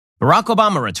Barack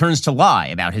Obama returns to lie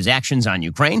about his actions on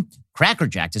Ukraine.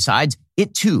 Crackerjack decides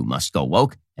it too must go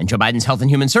woke. And Joe Biden's Health and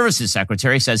Human Services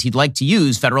Secretary says he'd like to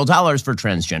use federal dollars for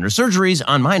transgender surgeries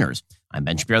on minors. I'm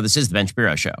Ben Shapiro. This is The Ben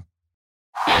Shapiro Show.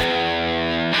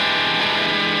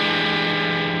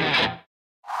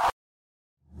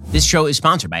 This show is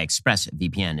sponsored by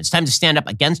ExpressVPN. It's time to stand up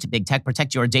against big tech.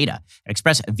 Protect your data at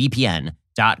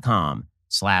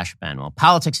expressvpn.com/Ben. Well,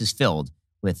 politics is filled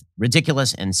with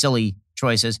ridiculous and silly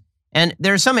choices. And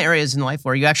there are some areas in life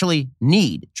where you actually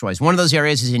need choice. One of those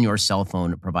areas is in your cell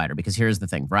phone provider, because here's the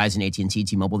thing. Verizon, AT&T,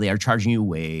 T-Mobile, they are charging you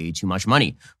way too much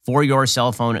money for your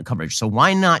cell phone coverage. So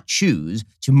why not choose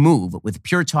to move with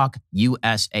Pure Talk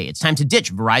USA? It's time to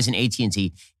ditch Verizon,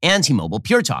 AT&T, and T-Mobile.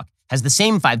 Pure Talk has the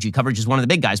same 5G coverage as one of the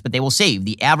big guys, but they will save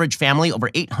the average family over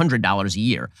 $800 a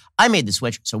year. I made the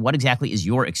switch, so what exactly is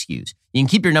your excuse? You can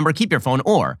keep your number, keep your phone,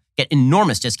 or get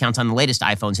enormous discounts on the latest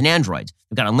iPhones and Androids.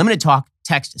 They've got unlimited talk,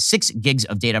 text, 6 gigs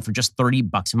of data for just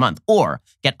 $30 a month, or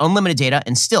get unlimited data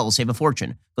and still save a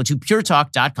fortune. Go to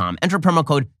puretalk.com, enter promo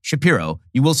code Shapiro.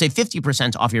 You will save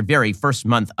 50% off your very first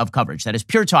month of coverage. That is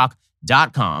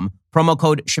puretalk.com, promo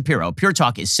code Shapiro. Pure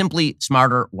Talk is simply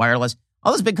smarter wireless.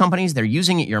 All those big companies, they're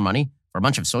using your money for a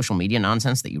bunch of social media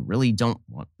nonsense that you really don't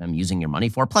want them using your money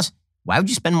for. Plus, why would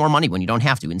you spend more money when you don't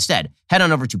have to? Instead, head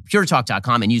on over to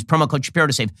puretalk.com and use promo code Shapiro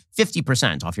to save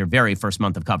 50% off your very first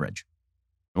month of coverage.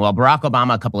 Well, Barack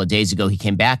Obama, a couple of days ago, he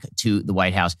came back to the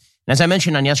White House. And as I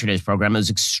mentioned on yesterday's program, it was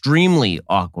extremely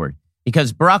awkward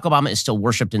because Barack Obama is still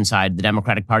worshipped inside the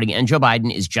Democratic Party and Joe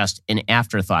Biden is just an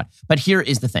afterthought. But here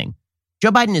is the thing.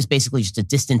 Joe Biden is basically just a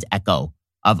distant echo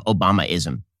of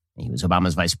Obamaism. He was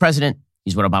Obama's vice president.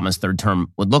 He's what Obama's third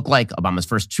term would look like. Obama's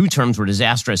first 2 terms were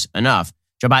disastrous enough.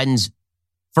 Joe Biden's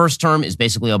first term is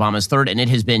basically Obama's third, and it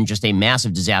has been just a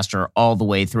massive disaster all the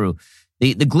way through.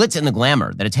 The glitz and the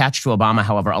glamour that attached to Obama,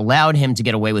 however, allowed him to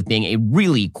get away with being a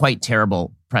really quite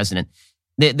terrible president.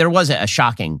 There was a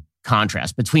shocking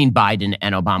contrast between Biden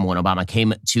and Obama when Obama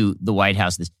came to the White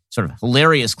House. This sort of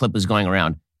hilarious clip was going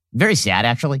around, very sad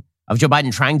actually, of Joe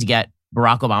Biden trying to get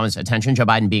Barack Obama's attention, Joe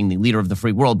Biden being the leader of the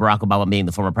free world, Barack Obama being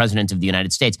the former president of the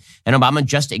United States, and Obama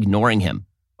just ignoring him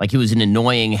like he was an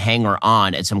annoying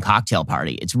hanger-on at some cocktail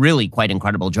party. It's really quite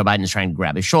incredible. Joe Biden is trying to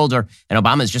grab his shoulder, and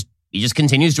Obama's just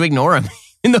continues to ignore him.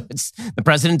 Even though it's the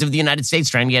president of the United States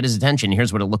trying to get his attention.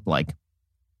 Here's what it looked like.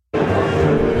 You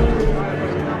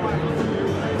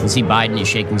can see Biden is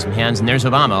shaking some hands, and there's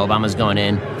Obama. Obama's going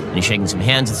in, and he's shaking some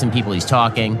hands with some people. He's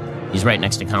talking. He's right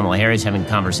next to Kamala Harris having a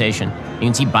conversation. You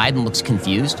can see Biden looks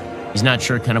confused. He's not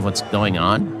sure kind of what's going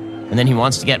on. And then he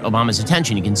wants to get Obama's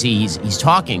attention. You can see he's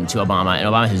talking to Obama, and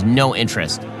Obama has no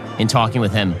interest in talking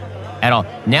with him at all.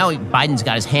 Now Biden's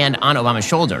got his hand on Obama's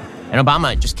shoulder, and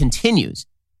Obama just continues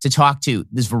to talk to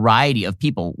this variety of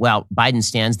people while Biden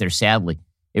stands there sadly.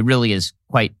 It really is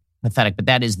quite pathetic, but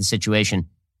that is the situation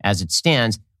as it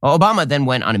stands. Well, Obama then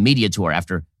went on a media tour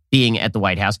after being at the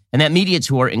White House, and that media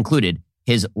tour included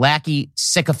his lackey,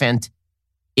 sycophant,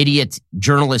 idiot,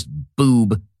 journalist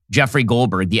boob, Jeffrey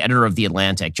Goldberg, the editor of The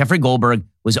Atlantic. Jeffrey Goldberg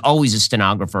was always a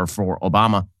stenographer for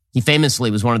Obama. He famously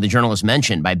was one of the journalists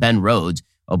mentioned by Ben Rhodes,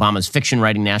 Obama's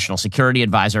fiction-writing national security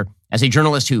advisor, as a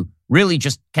journalist who really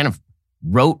just kind of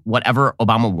wrote whatever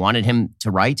Obama wanted him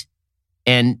to write.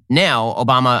 And now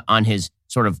Obama on his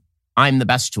sort of I'm the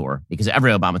best tour, because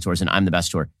every Obama tour is an I'm the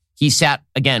best tour, he sat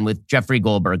again with Jeffrey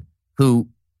Goldberg, who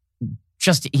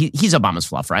he's Obama's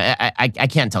fluffer. I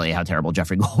can't tell you how terrible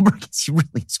Jeffrey Goldberg is. He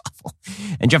really is awful.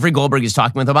 And Jeffrey Goldberg is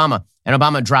talking with Obama, and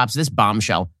Obama drops this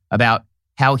bombshell about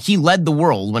how he led the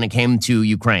world when it came to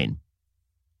Ukraine.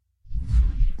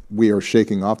 We are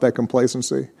shaking off that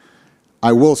complacency.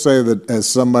 I will say that as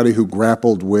somebody who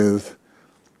grappled with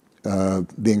the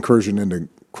incursion into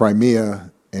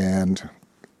Crimea and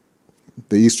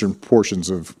the eastern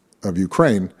portions of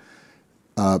Ukraine,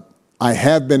 I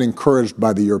have been encouraged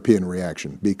by the European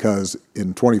reaction, because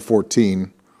in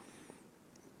 2014,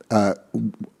 I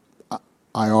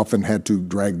often had to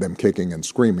drag them kicking and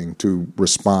screaming to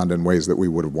respond in ways that we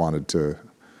would have wanted to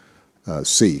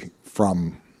see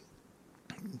from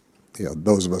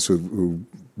those of us who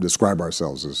describe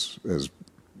ourselves as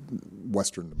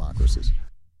Western democracies.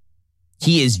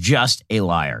 He is just a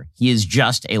liar. He is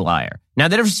just a liar. Now,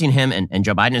 the difference between him and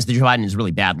Joe Biden is that Joe Biden is a really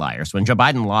bad liar. So when Joe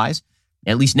Biden lies,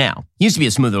 at least now, he used to be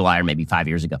a smoother liar maybe 5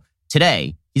 years ago.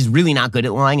 Today, he's really not good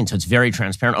at lying, and so it's very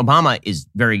transparent. Obama is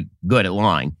very good at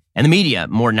lying, and the media,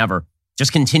 more than ever,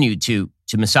 just continue to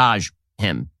massage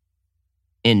him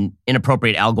in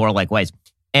inappropriate Al Gore-like ways.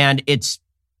 And it's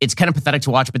kind of pathetic to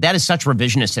watch, but that is such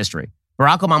revisionist history.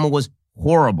 Barack Obama was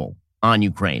horrible on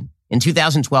Ukraine. In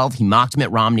 2012, he mocked Mitt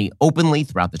Romney openly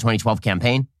throughout the 2012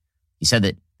 campaign. He said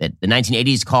that that the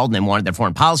 1980s called and they wanted their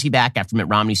foreign policy back after Mitt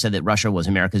Romney said that Russia was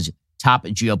America's top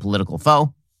geopolitical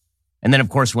foe. And then, of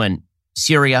course, when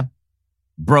Syria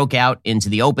broke out into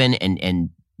the open and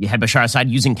you had Bashar Assad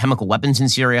using chemical weapons in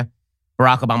Syria,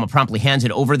 Barack Obama promptly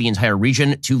handed over the entire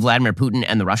region to Vladimir Putin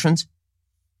and the Russians.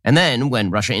 And then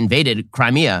when Russia invaded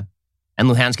Crimea and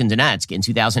Luhansk and Donetsk in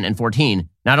 2014,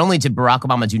 not only did Barack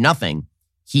Obama do nothing,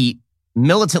 he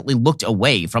militantly looked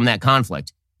away from that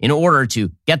conflict in order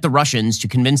to get the Russians to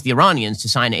convince the Iranians to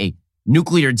sign a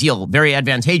nuclear deal very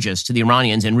advantageous to the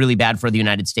Iranians and really bad for the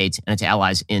United States and its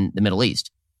allies in the Middle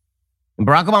East. In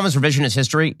Barack Obama's revisionist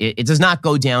history, it does not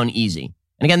go down easy.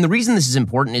 And again, the reason this is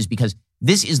important is because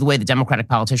this is the way the Democratic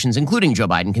politicians, including Joe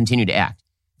Biden, continue to act.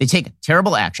 They take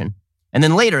terrible action, and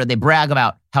then later they brag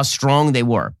about how strong they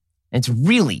were. And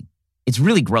it's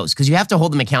really gross because you have to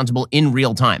hold them accountable in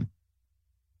real time.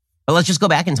 But let's just go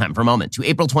back in time for a moment to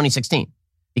April 2016,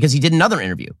 because he did another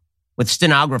interview with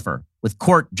stenographer, with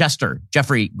court jester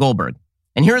Jeffrey Goldberg.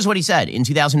 And here's what he said in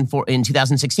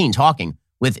 2016, talking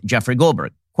with Jeffrey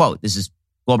Goldberg. Quote, this is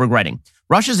Goldberg writing,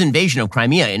 Russia's invasion of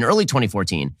Crimea in early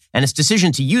 2014 and its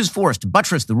decision to use force to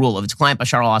buttress the rule of its client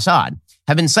Bashar al-Assad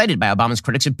have been cited by Obama's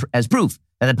critics as proof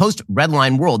that the post-Red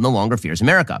Line world no longer fears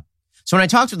America. So when I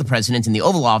talked with the president in the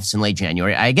Oval Office in late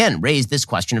January, I again raised this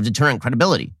question of deterrent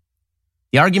credibility.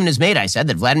 The argument is made, I said,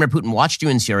 that Vladimir Putin watched you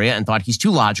in Syria and thought he's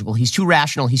too logical, he's too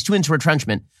rational, he's too into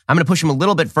retrenchment. I'm going to push him a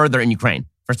little bit further in Ukraine.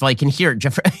 First of all, you can hear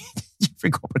Jeffrey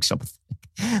Goldberg so pathetic.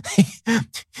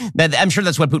 I'm sure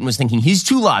that's what Putin was thinking. He's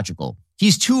too logical.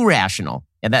 He's too rational.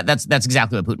 Yeah, that's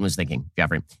exactly what Putin was thinking,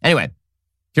 Jeffrey. Anyway,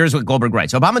 here's what Goldberg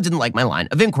writes. Obama didn't like my line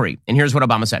of inquiry. And here's what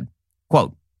Obama said.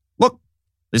 Quote, look,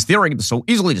 this theory is so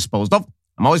easily disposed of.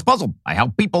 I'm always puzzled by how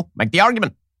people make the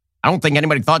argument. I don't think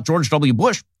anybody thought George W.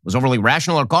 Bush was overly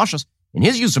rational or cautious in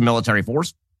his use of military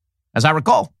force. As I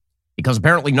recall, because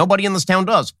apparently nobody in this town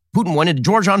does, Putin went into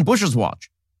George on Bush's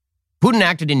watch. Putin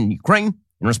acted in Ukraine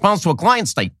in response to a client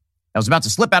state that was about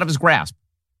to slip out of his grasp.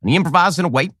 And he improvised in a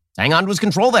way to hang on to his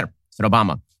control there, said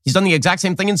Obama. He's done the exact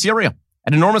same thing in Syria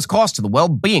at enormous cost to the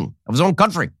well-being of his own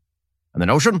country. And the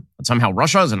notion that somehow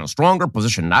Russia is in a stronger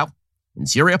position now in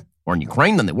Syria or in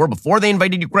Ukraine than they were before they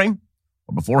invaded Ukraine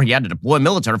or before he had to deploy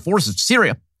military forces to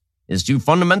Syria is to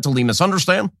fundamentally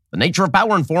misunderstand the nature of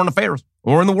power in foreign affairs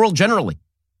or in the world generally.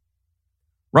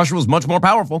 Russia was much more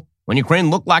powerful when Ukraine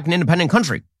looked like an independent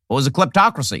country, but was a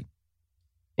kleptocracy.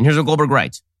 And here's what Goldberg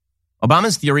writes.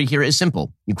 Obama's theory here is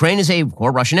simple. Ukraine is a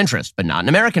core Russian interest, but not an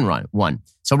American one.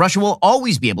 So Russia will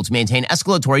always be able to maintain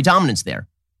escalatory dominance there.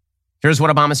 Here's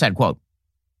what Obama said, quote,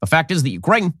 the fact is that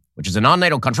Ukraine, which is a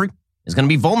non-NATO country, is going to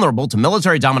be vulnerable to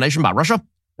military domination by Russia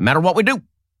no matter what we do.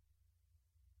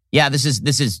 Yeah, this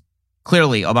is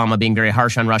clearly Obama being very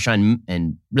harsh on Russia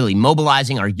and really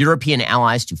mobilizing our European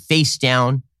allies to face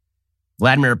down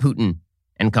Vladimir Putin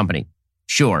and company.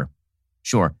 Sure.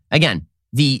 Again,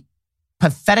 the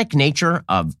pathetic nature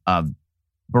of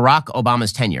Barack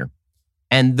Obama's tenure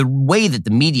and the way that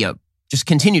the media just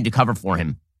continued to cover for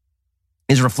him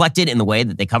is reflected in the way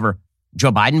that they cover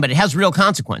Joe Biden, but it has real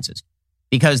consequences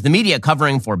because the media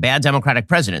covering for bad Democratic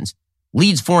presidents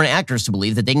leads foreign actors to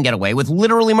believe that they can get away with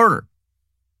literally murder.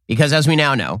 Because as we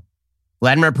now know,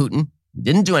 Vladimir Putin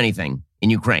didn't do anything in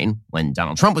Ukraine when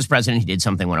Donald Trump was president. He did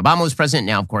something when Obama was president.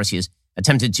 Now, of course, he has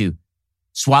attempted to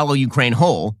swallow Ukraine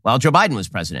whole while Joe Biden was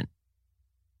president,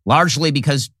 largely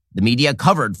because the media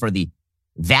covered for the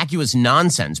vacuous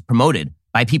nonsense promoted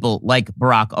by people like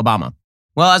Barack Obama.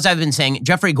 Well, as I've been saying,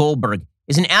 Jeffrey Goldberg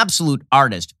is an absolute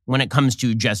artist when it comes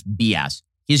to just BS.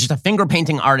 He's just a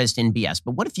finger-painting artist in BS.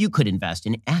 But what if you could invest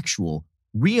in actual,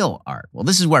 real art? Well,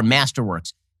 this is where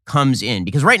Masterworks comes in,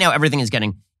 because right now everything is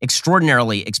getting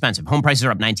extraordinarily expensive. Home prices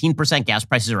are up 19%, gas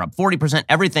prices are up 40%.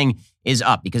 Everything is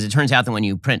up because it turns out that when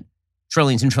you print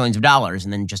trillions and trillions of dollars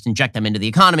and then just inject them into the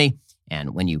economy,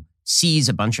 and when you seize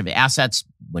a bunch of assets,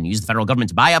 when you use the federal government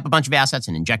to buy up a bunch of assets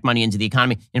and inject money into the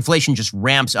economy, inflation just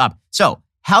ramps up. So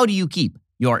how do you keep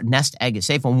your nest egg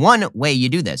safe? Well, one way you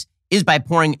do this is by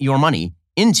pouring your money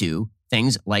into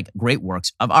things like great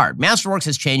works of art. Masterworks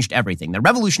has changed everything. The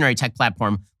revolutionary tech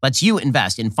platform lets you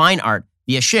invest in fine art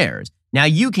via shares. Now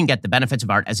you can get the benefits of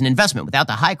art as an investment without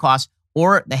the high costs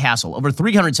or the hassle. Over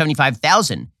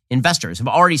 375,000 investors have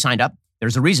already signed up.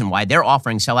 There's a reason why their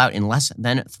offerings sell out in less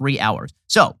than 3 hours.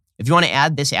 So if you want to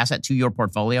add this asset to your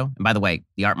portfolio, and by the way,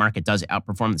 the art market does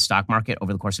outperform the stock market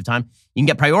over the course of time, you can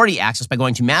get priority access by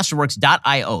going to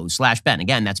masterworks.io/Ben.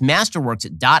 Again, that's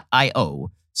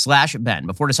masterworks.io/Ben.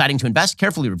 Before deciding to invest,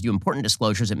 carefully review important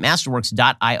disclosures at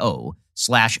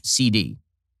masterworks.io/CD.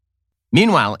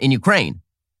 Meanwhile, in Ukraine,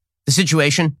 The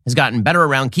situation has gotten better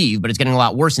around Kyiv, but it's getting a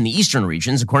lot worse in the eastern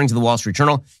regions. According to the Wall Street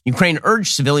Journal, Ukraine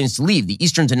urged civilians to leave the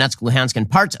eastern Donetsk, Luhansk, and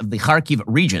parts of the Kharkiv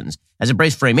regions as it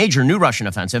braced for a major new Russian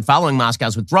offensive following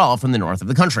Moscow's withdrawal from the north of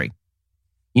the country.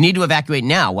 You need to evacuate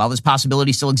now while this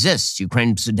possibility still exists,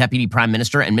 Ukraine's Deputy Prime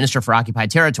Minister and Minister for Occupied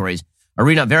Territories,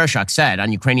 Irina Vereshchuk, said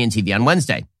on Ukrainian TV on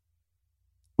Wednesday.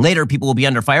 Later, people will be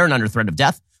under fire and under threat of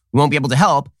death. We won't be able to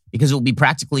help because it will be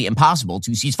practically impossible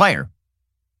to cease fire.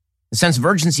 The sense of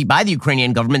urgency by the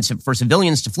Ukrainian government for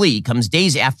civilians to flee comes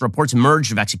days after reports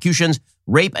emerged of executions,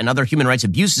 rape, and other human rights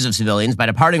abuses of civilians by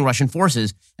departing Russian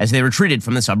forces as they retreated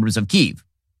from the suburbs of Kyiv.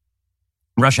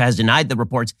 Russia has denied the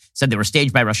reports, said they were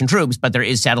staged by Russian troops, but there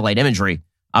is satellite imagery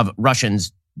of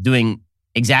Russians doing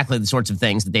exactly the sorts of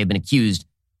things that they've been accused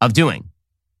of doing.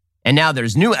 And now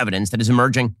there's new evidence that is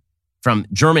emerging from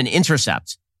German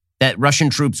intercepts that Russian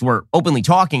troops were openly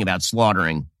talking about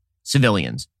slaughtering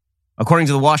civilians. According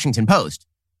to the Washington Post,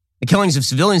 the killings of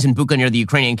civilians in Bucha near the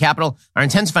Ukrainian capital are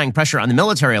intensifying pressure on the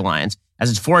military alliance as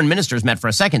its foreign ministers met for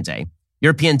a second day.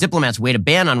 European diplomats weighed a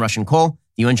ban on Russian coal.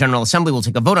 The UN General Assembly will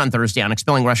take a vote on Thursday on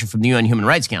expelling Russia from the UN Human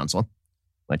Rights Council,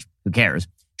 which, who cares?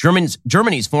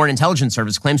 Germany's Foreign Intelligence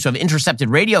Service claims to have intercepted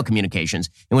radio communications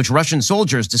in which Russian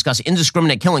soldiers discuss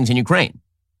indiscriminate killings in Ukraine.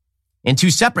 In two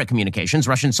separate communications,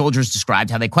 Russian soldiers described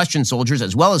how they questioned soldiers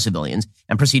as well as civilians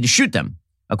and proceed to shoot them,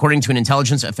 according to an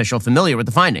intelligence official familiar with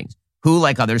the findings, who,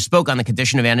 like others, spoke on the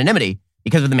condition of anonymity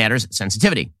because of the matter's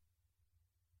sensitivity.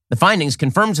 The findings,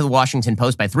 confirmed to the Washington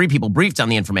Post by three people briefed on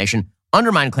the information,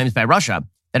 undermine claims by Russia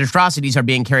that atrocities are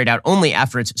being carried out only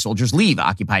after its soldiers leave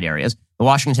occupied areas. The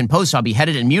Washington Post saw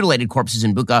beheaded and mutilated corpses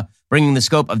in Bucha, bringing the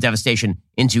scope of devastation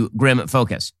into grim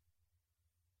focus.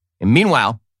 And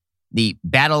meanwhile, the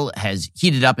battle has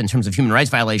heated up in terms of human rights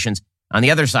violations on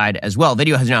the other side as well.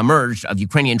 Video has now emerged of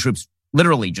Ukrainian troops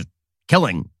literally just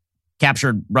killing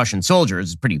captured Russian soldiers.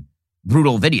 It's a pretty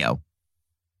brutal video.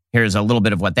 Here's a little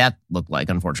bit of what that looked like,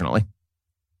 unfortunately.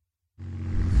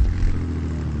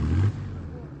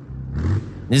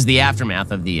 This is the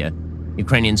aftermath of the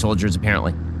Ukrainian soldiers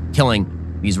apparently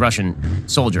killing these Russian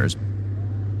soldiers.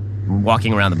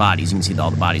 Walking around the bodies. You can see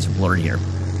all the bodies are blurred here.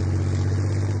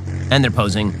 And they're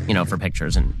posing, for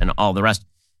pictures and all the rest.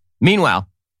 Meanwhile,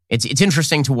 it's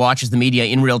interesting to watch as the media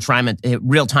in real time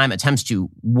attempts to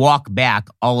walk back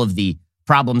all of the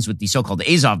problems with the so-called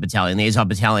Azov Battalion. The Azov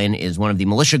Battalion is one of the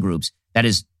militia groups that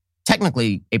is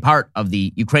technically a part of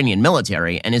the Ukrainian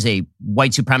military and is a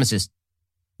white supremacist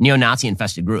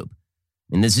neo-Nazi-infested group.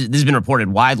 And this has been reported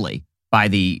widely by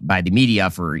the media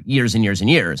for years and years and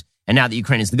years. And now that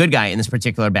Ukraine is the good guy in this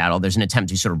particular battle, there's an attempt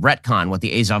to sort of retcon what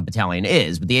the Azov Battalion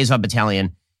is. But the Azov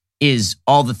Battalion is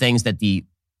all the things that the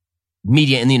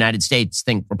media in the United States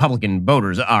think Republican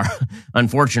voters are,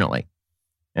 unfortunately.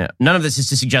 None of this is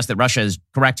to suggest that Russia is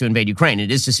correct to invade Ukraine.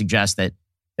 It is to suggest that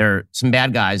there are some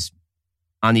bad guys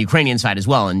on the Ukrainian side as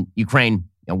well. And Ukraine,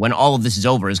 when all of this is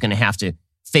over, is going to have to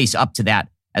face up to that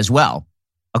as well.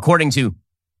 According to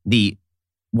the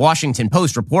Washington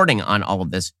Post reporting on all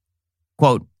of this,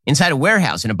 quote, inside a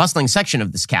warehouse in a bustling section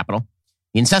of this capital,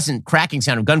 the incessant cracking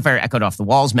sound of gunfire echoed off the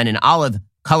walls. Men in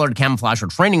olive-colored camouflage were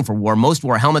training for war. Most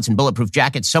wore helmets and bulletproof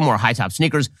jackets. Some wore high-top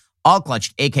sneakers. All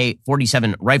clutched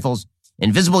AK-47 rifles.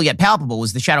 Invisible yet palpable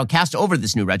was the shadow cast over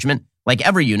this new regiment, like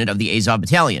every unit of the Azov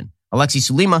Battalion. Alexei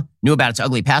Sulima knew about its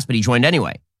ugly past, but he joined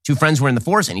anyway. Two friends were in the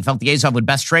force, and he felt the Azov would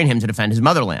best train him to defend his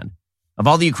motherland. Of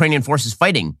all the Ukrainian forces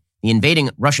fighting the invading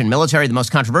Russian military, the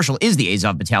most controversial is the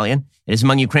Azov Battalion. It is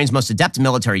among Ukraine's most adept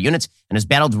military units and has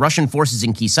battled Russian forces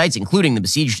in key sites, including the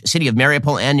besieged city of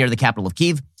Mariupol and near the capital of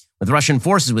Kyiv. With Russian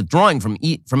forces withdrawing from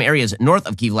areas north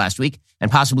of Kyiv last week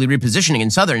and possibly repositioning in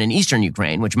southern and eastern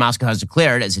Ukraine, which Moscow has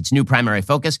declared as its new primary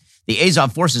focus, the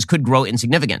Azov forces could grow in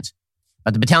significance.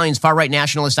 But the battalion's far-right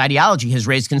nationalist ideology has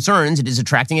raised concerns it is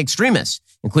attracting extremists,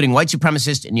 including white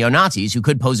supremacist and neo-Nazis who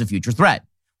could pose a future threat.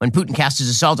 When Putin cast his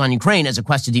assault on Ukraine as a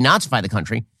quest to denazify the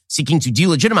country, seeking to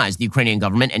delegitimize the Ukrainian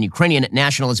government and Ukrainian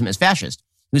nationalism as fascist,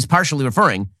 he was partially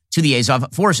referring to the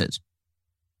Azov forces.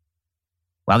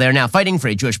 While they are now fighting for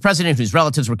a Jewish president whose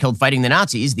relatives were killed fighting the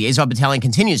Nazis, the Azov Battalion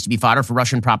continues to be fodder for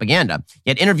Russian propaganda.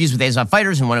 Yet interviews with Azov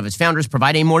fighters and one of its founders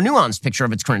provide a more nuanced picture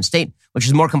of its current state, which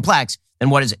is more complex than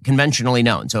what is conventionally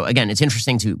known. So again, it's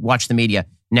interesting to watch the media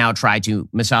now try to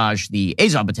massage the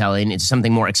Azov Battalion into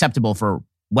something more acceptable for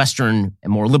Western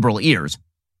and more liberal ears.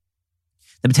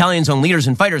 The battalion's own leaders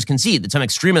and fighters concede that some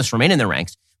extremists remain in their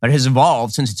ranks, but it has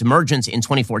evolved since its emergence in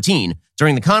 2014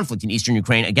 during the conflict in eastern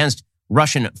Ukraine against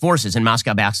Russian forces and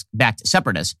Moscow-backed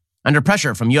separatists. Under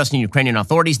pressure from U.S. and Ukrainian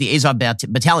authorities, the Azov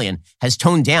Battalion has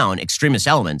toned down extremist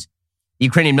elements. The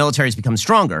Ukrainian military has become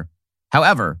stronger.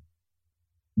 However,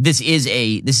 this is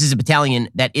a battalion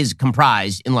that is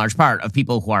comprised in large part of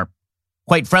people who are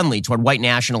quite friendly toward white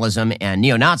nationalism and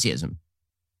neo-Nazism.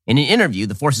 In an interview,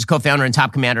 the force's co-founder and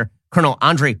top commander, Colonel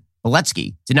Andrei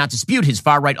Beletsky, did not dispute his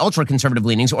far-right ultra-conservative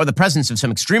leanings or the presence of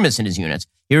some extremists in his units.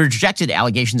 He rejected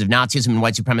allegations of Nazism and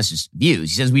white supremacist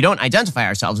views. He says, "We don't identify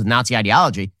ourselves with Nazi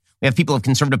ideology. We have people of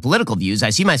conservative political views.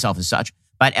 I see myself as such.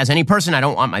 But as any person, I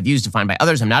don't want my views defined by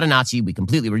others. I'm not a Nazi. We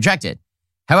completely reject it."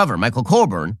 However, Michael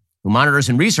Colburn, who monitors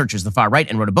and researches the far right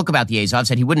and wrote a book about the Azov,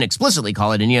 said he wouldn't explicitly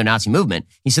call it a neo-Nazi movement.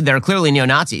 He said there are clearly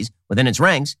neo-Nazis within its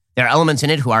ranks. There are elements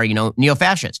in it who are,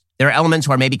 neo-fascist. There are elements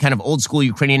who are maybe kind of old-school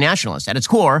Ukrainian nationalists. At its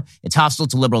core, it's hostile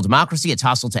to liberal democracy. It's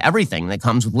hostile to everything that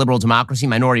comes with liberal democracy,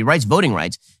 minority rights, voting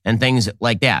rights, and things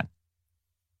like that.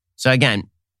 So again,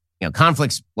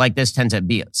 conflicts like this tend to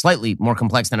be slightly more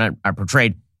complex than are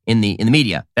portrayed in the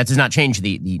media. That does not change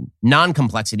the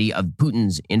non-complexity of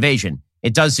Putin's invasion.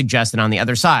 It does suggest that on the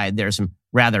other side, there are some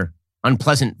rather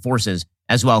unpleasant forces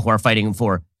as well who are fighting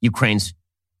for Ukraine's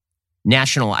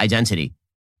national identity.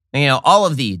 And, all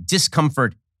of the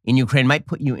discomfort in Ukraine might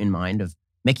put you in mind of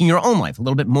making your own life a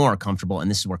little bit more comfortable. And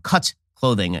this is where Cuts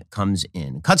Clothing comes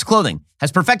in. Cuts Clothing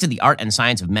has perfected the art and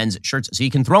science of men's shirts so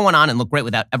you can throw one on and look great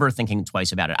without ever thinking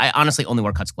twice about it. I honestly only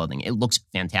wear Cuts Clothing. It looks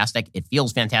fantastic. It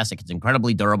feels fantastic. It's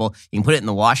incredibly durable. You can put it in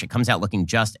the wash. It comes out looking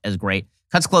just as great.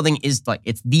 Cuts Clothing is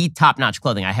it's the top-notch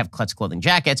clothing. I have Cuts Clothing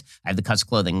jackets. I have the Cuts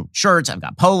Clothing shirts. I've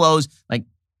got polos.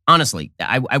 Honestly,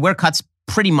 I wear Cuts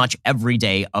pretty much every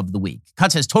day of the week.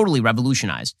 Cuts has totally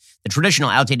revolutionized the traditional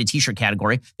outdated t-shirt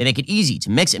category. They make it easy to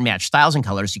mix and match styles and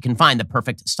colors so you can find the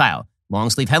perfect style. Long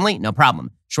sleeve Henley, no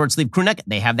problem. Short sleeve crew neck,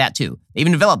 they have that too. They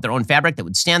even developed their own fabric that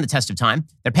would stand the test of time.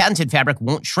 Their patented fabric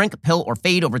won't shrink, pill, or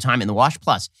fade over time in the wash.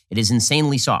 Plus, it is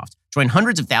insanely soft. Join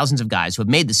hundreds of thousands of guys who have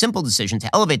made the simple decision to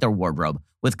elevate their wardrobe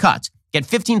with Cuts. Get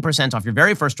 15% off your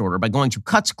very first order by going to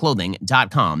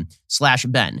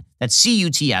cutsclothing.com/Ben. That's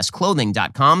CUTS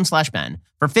clothing.com/Ben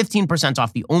for 15%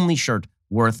 off the only shirt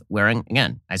worth wearing.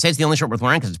 Again, I say it's the only shirt worth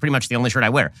wearing because it's pretty much the only shirt I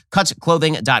wear.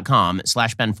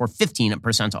 Cutsclothing.com/Ben for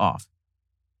 15% off.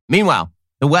 Meanwhile,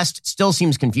 the West still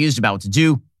seems confused about what to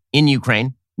do in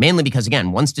Ukraine, mainly because,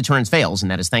 again, once deterrence fails,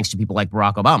 and that is thanks to people like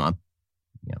Barack Obama,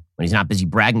 when he's not busy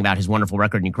bragging about his wonderful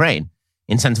record in Ukraine,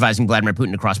 incentivizing Vladimir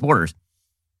Putin to cross borders.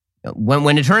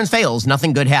 When deterrence fails,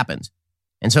 nothing good happens.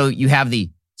 And so you have the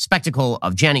spectacle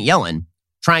of Janet Yellen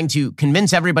trying to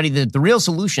convince everybody that the real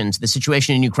solution to the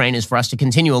situation in Ukraine is for us to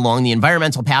continue along the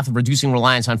environmental path of reducing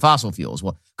reliance on fossil fuels.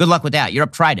 Well, good luck with that.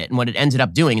 Europe tried it, and what it ended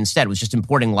up doing instead was just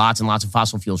importing lots and lots of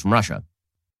fossil fuels from Russia.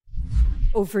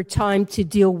 Over time, to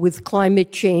deal with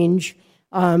climate change,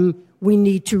 we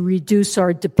need to reduce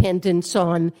our dependence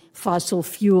on fossil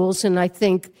fuels, and I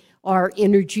think our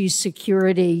energy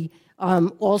security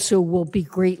also will be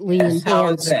greatly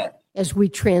enhanced as we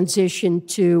transition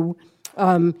to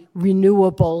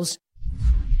renewables.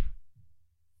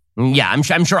 Yeah,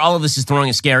 I'm sure all of this is throwing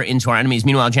a scare into our enemies.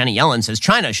 Meanwhile, Janet Yellen says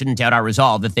China shouldn't doubt our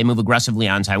resolve if they move aggressively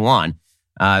on Taiwan.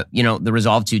 The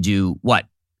resolve to do what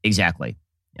exactly?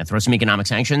 Throw some economic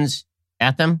sanctions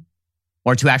at them?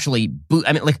 Or to actually boot?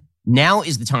 Now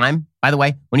is the time, by the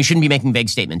way, when you shouldn't be making vague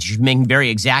statements. You should be making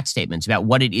very exact statements about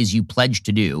what it is you pledge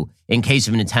to do in case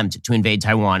of an attempt to invade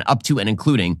Taiwan, up to and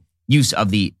including use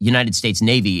of the United States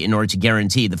Navy in order to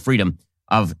guarantee the freedom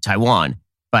of Taiwan.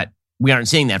 But we aren't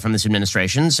seeing that from this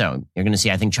administration. So you're going to see,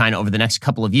 I think, China over the next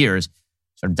couple of years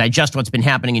sort of digest what's been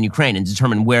happening in Ukraine and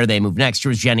determine where they move next.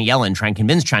 Here's Janet Yellen trying to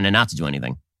convince China not to do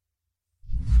anything.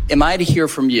 Am I to hear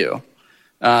from you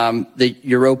that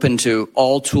you're open to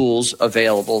all tools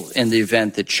available in the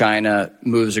event that China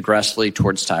moves aggressively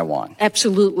towards Taiwan?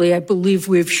 Absolutely. I believe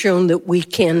we've shown that we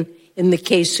can. In the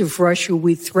case of Russia,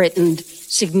 we threatened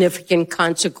significant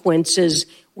consequences.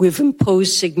 We've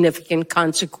imposed significant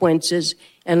consequences.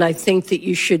 And I think that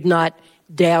you should not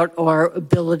doubt our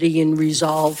ability and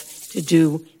resolve to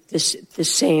do the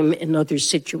same in other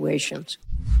situations.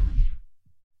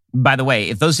 By the way,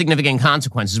 if those significant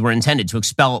consequences were intended to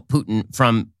expel Putin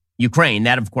from Ukraine,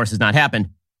 that, of course, has not happened.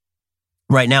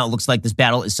 Right now, it looks like this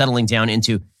battle is settling down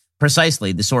into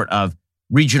precisely the sort of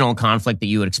regional conflict that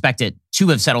you would expect it to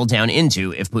have settled down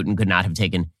into if Putin could not have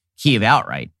taken Kyiv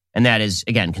outright. And that is,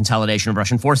 again, consolidation of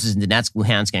Russian forces in Donetsk,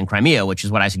 Luhansk, and Crimea, which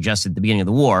is what I suggested at the beginning of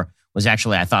the war, was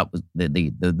actually, I thought, was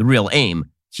the real aim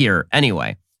here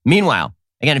anyway. Meanwhile,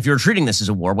 again, if you're treating this as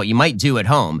a war, what you might do at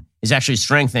home is actually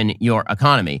strengthen your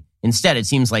economy. Instead, it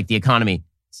seems like the economy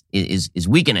is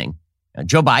weakening.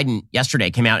 Joe Biden yesterday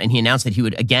came out and he announced that he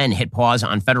would again hit pause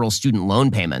on federal student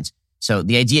loan payments. So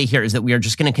the idea here is that we are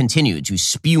just going to continue to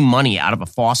spew money out of a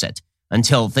faucet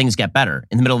until things get better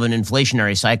in the middle of an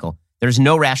inflationary cycle. There's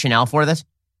no rationale for this.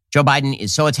 Joe Biden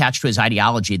is so attached to his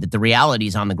ideology that the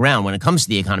realities on the ground when it comes to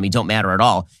the economy don't matter at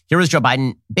all. Here is Joe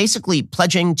Biden basically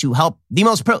pledging to help the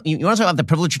most, you also have the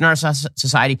privileged in our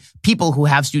society. People who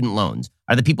have student loans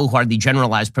are the people who are the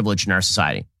generalized privileged in our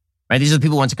society, right? These are the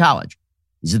people who went to college.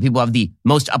 These are the people who have the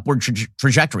most upward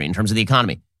trajectory in terms of the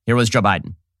economy. Here was Joe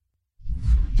Biden.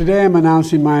 Today, I'm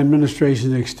announcing my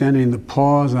administration is extending the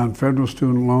pause on federal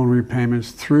student loan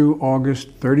repayments through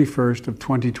August 31st of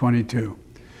 2022.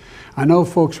 I know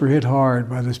folks were hit hard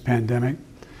by this pandemic,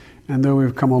 and though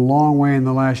we've come a long way in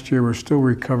the last year, we're still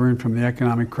recovering from the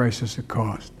economic crisis it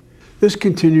caused. This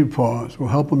continued pause will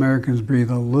help Americans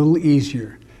breathe a little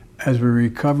easier as we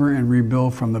recover and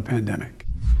rebuild from the pandemic.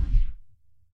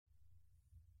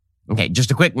 Okay, just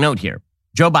a quick note here.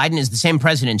 Joe Biden is the same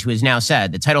president who has now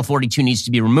said that Title 42 needs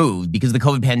to be removed because the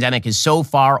COVID pandemic is so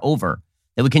far over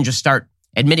that we can just start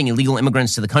admitting illegal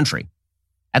immigrants to the country.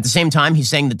 At the same time, he's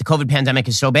saying that the COVID pandemic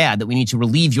is so bad that we need to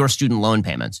relieve your student loan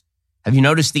payments. Have you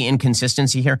noticed the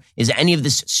inconsistency here? Is any of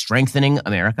this strengthening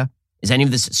America? Is any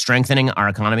of this strengthening our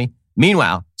economy?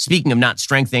 Meanwhile, speaking of not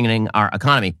strengthening our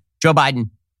economy, Joe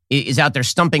Biden is out there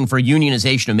stumping for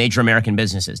unionization of major American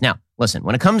businesses. Now, listen,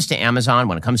 when it comes to Amazon,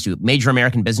 when it comes to major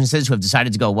American businesses who have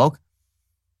decided to go woke,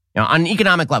 on an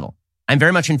economic level, I'm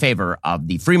very much in favor of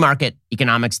the free market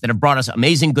economics that have brought us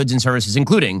amazing goods and services,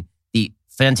 including the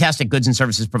fantastic goods and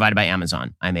services provided by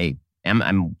Amazon.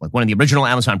 I'm like one of the original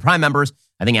Amazon Prime members.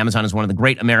 I think Amazon is one of the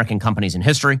great American companies in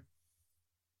history.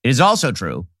 It is also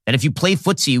true that if you play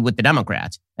footsie with the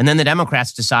Democrats, and then the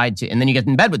Democrats decide to, and then you get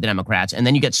in bed with the Democrats, and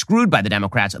then you get screwed by the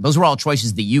Democrats, those were all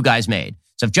choices that you guys made.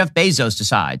 So if Jeff Bezos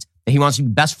decides that he wants to be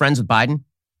best friends with Biden,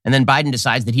 and then Biden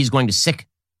decides that he's going to sick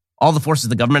all the forces of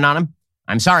the government on him,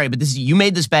 I'm sorry, but you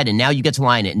made this bed, and now you get to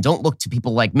lie in it, and don't look to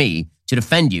people like me to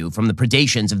defend you from the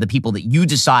predations of the people that you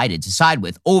decided to side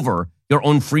with over your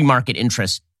own free market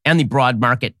interests and the broad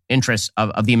market interests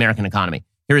of the American economy.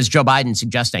 Here is Joe Biden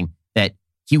suggesting that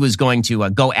he was going to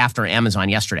go after Amazon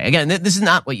yesterday. Again, this is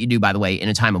not what you do, by the way, in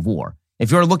a time of war.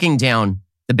 If you're looking down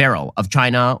the barrel of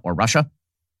China or Russia,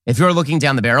 if you're looking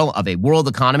down the barrel of a world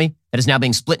economy that is now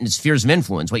being split into spheres of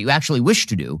influence, what you actually wish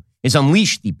to do is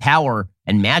unleash the power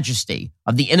and majesty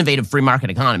of the innovative free market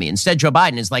economy. Instead, Joe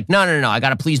Biden is like, no, I got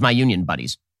to please my union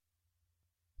buddies.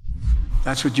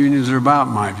 That's what unions are about,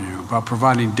 in my view, about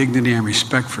providing dignity and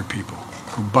respect for people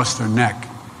who bust their neck.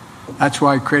 That's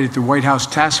why I created the White House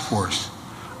Task Force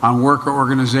on Worker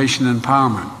Organization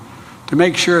Empowerment, to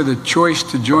make sure the choice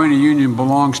to join a union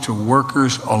belongs to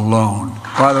workers alone.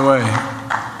 By the way,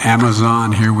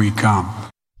 Amazon, here we come.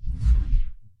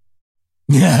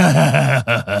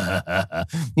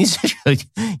 He's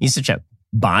such a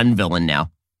Bond villain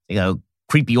now. Like a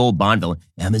creepy old Bond villain.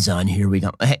 Amazon, here we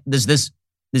come. Hey, there's this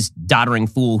doddering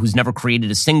fool who's never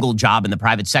created a single job in the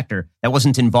private sector that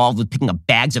wasn't involved with picking up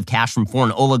bags of cash from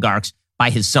foreign oligarchs by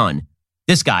his son.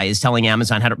 This guy is telling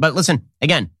Amazon how to. But listen,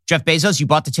 again, Jeff Bezos, you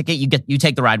bought the ticket. You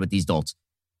take the ride with these dolts.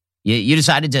 You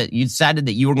decided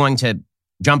that you were going to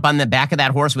jump on the back of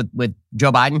that horse with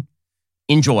Joe Biden.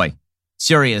 Enjoy,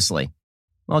 seriously.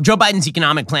 Well, Joe Biden's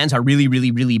economic plans are really,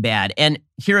 really, really bad. And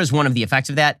here is one of the effects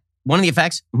of that. One of the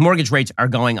effects, mortgage rates are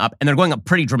going up, and they're going up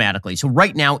pretty dramatically. So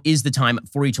right now is the time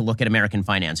for you to look at American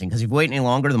financing, because if you wait any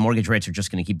longer, the mortgage rates are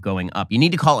just going to keep going up. You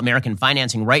need to call American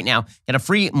Financing right now. Get a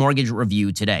free mortgage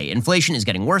review today. Inflation is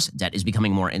getting worse. Debt is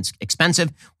becoming more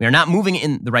expensive. We are not moving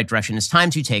in the right direction. It's time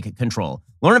to take control.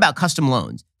 Learn about custom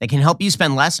loans that can help you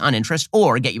spend less on interest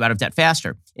or get you out of debt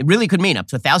faster. It really could mean up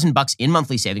to $1,000 in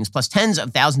monthly savings plus tens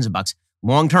of thousands of bucks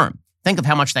long term. Think of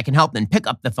how much that can help, then pick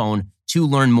up the phone to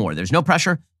learn more. There's no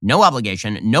pressure, no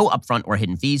obligation, no upfront or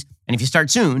hidden fees. And if you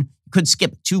start soon, you could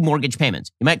skip 2 mortgage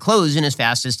payments. You might close in as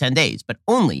fast as 10 days, but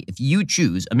only if you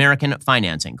choose American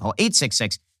Financing. Call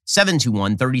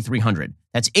 866-721-3300.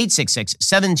 That's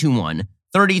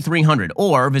 866-721-3300.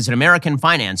 Or visit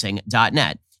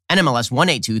AmericanFinancing.net. NMLS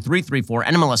 182334,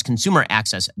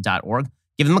 NMLSConsumerAccess.org.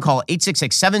 Give them a call,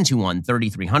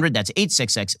 866-721-3300. That's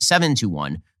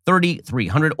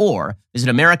 866-721-3300. Or visit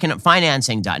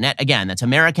AmericanFinancing.net. Again, that's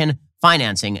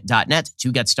AmericanFinancing.net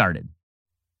to get started.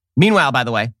 Meanwhile, by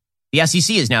the way, the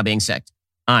SEC is now being sicked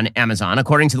on Amazon.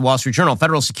 According to the Wall Street Journal,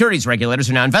 federal securities regulators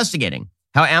are now investigating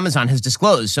how Amazon has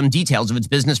disclosed some details of its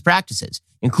business practices,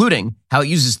 including how it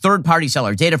uses third-party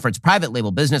seller data for its private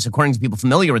label business. According to people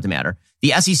familiar with the matter,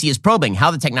 the SEC is probing how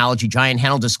the technology giant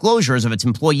handled disclosures of its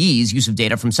employees' use of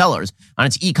data from sellers on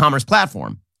its e-commerce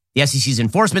platform. The SEC's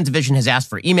enforcement division has asked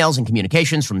for emails and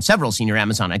communications from several senior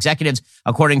Amazon executives,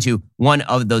 according to one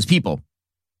of those people.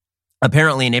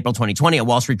 Apparently, in April 2020, a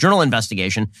Wall Street Journal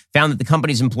investigation found that the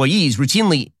company's employees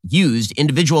routinely used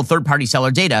individual third-party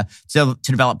seller data to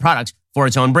develop products for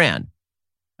its own brand.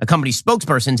 A company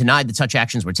spokesperson denied that such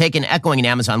actions were taken, echoing an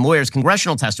Amazon lawyer's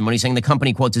congressional testimony saying the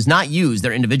company, quote, does not use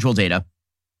their individual data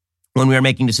when we are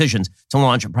making decisions to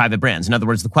launch private brands. In other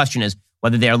words, the question is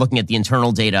whether they are looking at the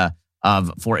internal data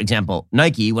of, for example,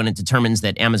 Nike when it determines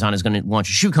that Amazon is going to launch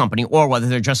a shoe company, or whether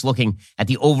they're just looking at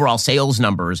the overall sales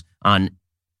numbers on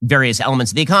various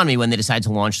elements of the economy when they decide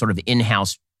to launch sort of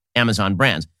in-house Amazon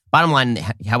brands. Bottom line,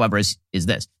 however, is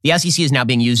this. The SEC is now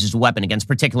being used as a weapon against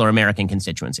particular American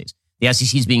constituencies. The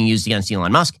SEC is being used against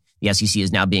Elon Musk. The SEC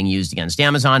is now being used against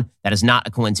Amazon. That is not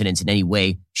a coincidence in any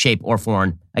way, shape, or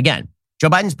form. Again, Joe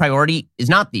Biden's priority is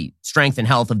not the strength and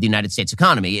health of the United States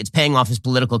economy. It's paying off his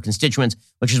political constituents,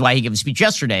 which is why he gave a speech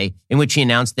yesterday in which he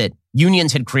announced that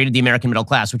unions had created the American middle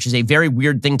class, which is a very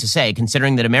weird thing to say,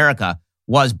 considering that America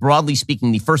was, broadly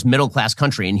speaking, the first middle-class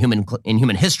country in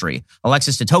human history.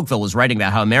 Alexis de Tocqueville was writing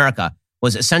about how America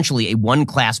was essentially a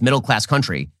one-class, middle-class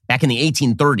country back in the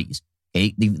 1830s.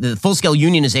 Okay? The full-scale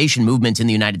unionization movement in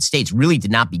the United States really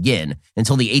did not begin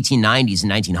until the 1890s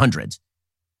and 1900s,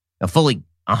 fully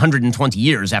 120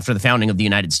 years after the founding of the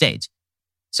United States.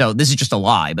 So this is just a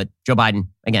lie, but Joe Biden,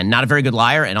 again, not a very good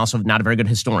liar and also not a very good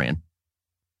historian.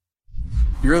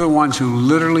 You're the ones who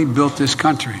literally built this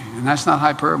country, and that's not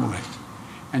hyperbole.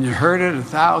 And you heard it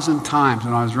 1,000 times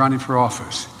when I was running for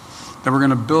office, that we're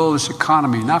going to build this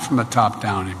economy, not from the top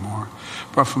down anymore,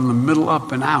 but from the middle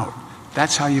up and out.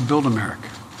 That's how you build America.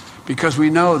 Because we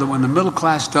know that when the middle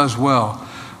class does well,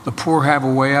 the poor have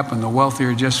a way up and the wealthy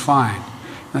are just fine.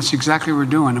 And that's exactly what we're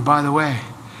doing. And by the way,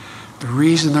 the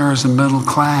reason there is a middle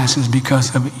class is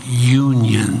because of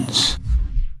unions.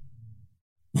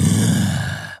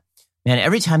 Man,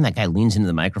 every time that guy leans into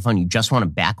the microphone, you just want to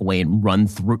back away and run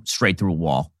straight through a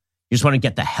wall. You just want to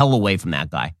get the hell away from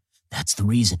that guy. That's the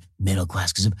reason. Middle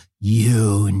class, because of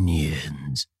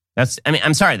unions.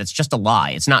 I'm sorry, that's just a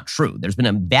lie. It's not true. There's been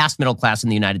a vast middle class in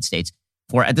the United States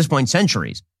for, at this point,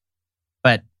 centuries.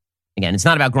 But again, it's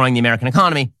not about growing the American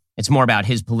economy. It's more about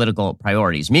his political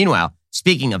priorities. Meanwhile,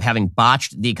 speaking of having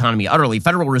botched the economy utterly,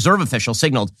 Federal Reserve officials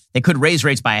signaled they could raise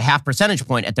rates by a 0.5 percentage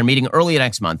point at their meeting early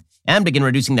next month and begin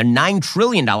reducing their $9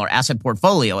 trillion asset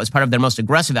portfolio as part of their most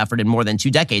aggressive effort in more than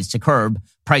 2 decades to curb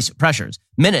price pressures.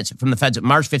 Minutes from the Fed's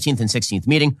March 15th and 16th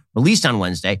meeting, released on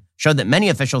Wednesday, showed that many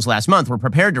officials last month were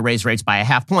prepared to raise rates by a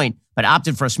 0.5 point, but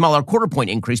opted for a smaller 0.25 point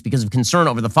increase because of concern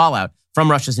over the fallout from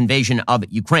Russia's invasion of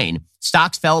Ukraine.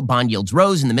 Stocks fell, bond yields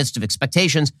rose in the midst of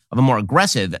expectations of a more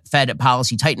aggressive Fed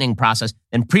policy tightening process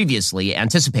than previously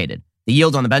anticipated. The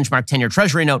yield on the benchmark 10-year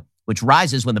Treasury note, which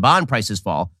rises when the bond prices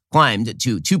fall, climbed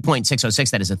to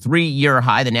 2.606. That is a 3-year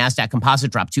high. The NASDAQ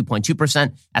composite dropped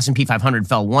 2.2%. S&P 500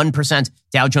 fell 1%.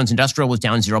 Dow Jones Industrial was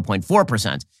down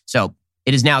 0.4%. So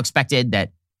it is now expected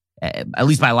that, at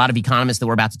least by a lot of economists, that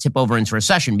we're about to tip over into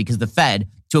recession because the Fed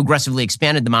too aggressively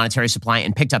expanded the monetary supply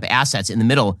and picked up assets in the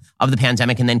middle of the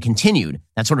pandemic and then continued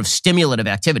that sort of stimulative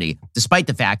activity, despite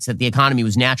the fact that the economy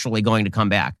was naturally going to come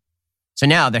back. So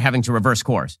now they're having to reverse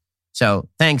course. So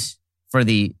thanks for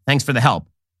the help,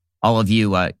 all of you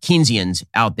Keynesians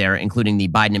out there, including the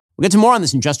Biden. We'll get to more on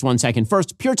this in just 1 second.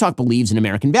 First, Pure Talk believes in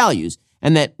American values,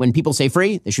 and that when people say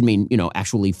free, they should mean,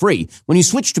 actually free. When you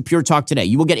switch to Pure Talk today,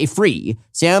 you will get a free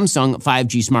Samsung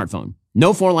 5G smartphone.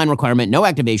 No 4-line requirement, no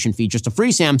activation fee, just a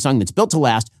free Samsung that's built to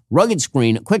last, rugged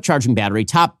screen, quick charging battery,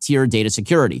 top-tier data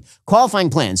security. Qualifying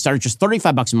plans start at just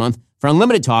 $35 a month for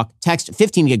unlimited talk, text,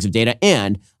 15 gigs of data,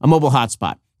 and a mobile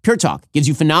hotspot. Pure Talk gives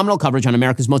you phenomenal coverage on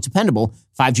America's most dependable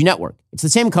 5G network. It's the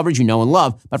same coverage you know and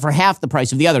love, but for half the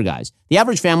price of the other guys. The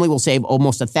average family will save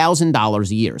almost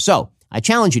 $1,000 a year. So I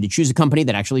challenge you to choose a company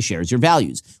that actually shares your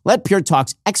values. Let Pure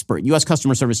Talk's expert U.S.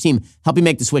 customer service team help you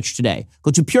make the switch today.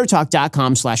 Go to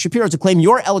puretalk.com/Shapiro to claim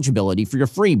your eligibility for your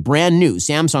free brand new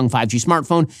Samsung 5G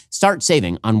smartphone. Start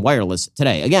saving on wireless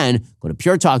today. Again, go to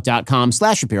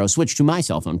puretalk.com/Shapiro. Switch to my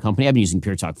cell phone company. I've been using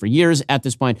Pure Talk for years at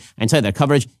this point. I can tell you that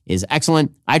coverage is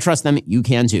excellent. I trust them. You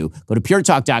can too. Go to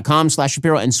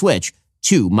puretalk.com/Shapiro and switch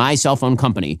to my cell phone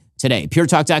company today.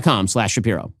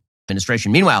 puretalk.com/Shapiro.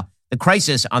 Administration. Meanwhile, the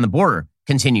crisis on the border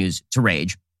continues to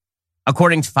rage.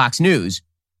 According to Fox News,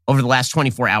 over the last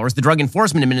 24 hours, the Drug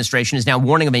Enforcement Administration is now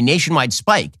warning of a nationwide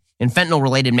spike in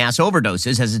fentanyl-related mass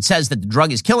overdoses, as it says that the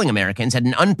drug is killing Americans at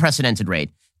an unprecedented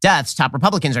rate. Deaths top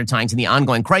Republicans are tying to the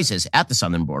ongoing crisis at the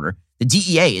southern border. The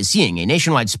DEA is seeing a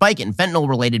nationwide spike in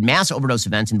fentanyl-related mass overdose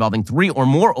events involving 3 or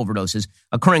more overdoses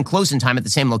occurring close in time at the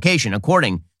same location,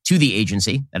 according to the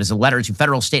agency. That is a letter to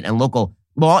federal, state, and local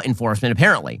law enforcement,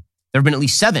 apparently. There have been at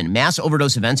least 7 mass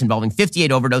overdose events involving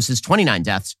 58 overdoses, 29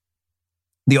 deaths.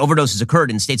 The overdoses occurred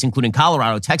in states including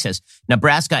Colorado, Texas,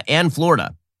 Nebraska, and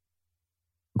Florida.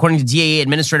 According to DEA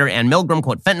Administrator Ann Milgram,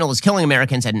 quote, fentanyl is killing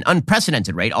Americans at an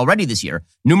unprecedented rate already this year.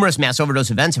 Numerous mass overdose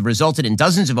events have resulted in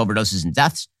dozens of overdoses and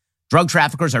deaths. Drug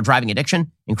traffickers are driving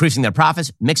addiction, increasing their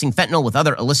profits, mixing fentanyl with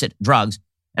other illicit drugs.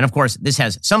 And of course, this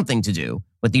has something to do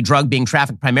with the drug being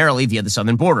trafficked primarily via the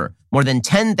southern border. More than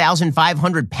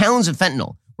 10,500 pounds of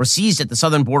fentanyl were seized at the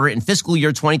southern border in fiscal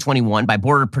year 2021 by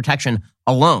Border Protection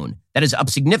alone. That is up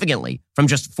significantly from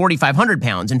just 4,500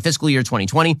 pounds in fiscal year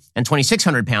 2020 and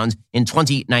 2,600 pounds in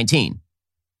 2019.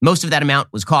 Most of that amount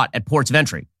was caught at ports of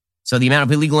entry. So the amount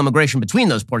of illegal immigration between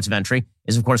those ports of entry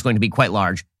is, of course, going to be quite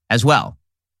large as well.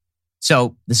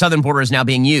 So the southern border is now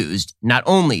being used not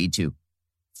only to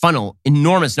funnel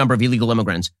enormous number of illegal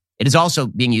immigrants, it is also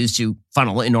being used to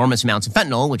funnel enormous amounts of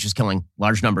fentanyl, which is killing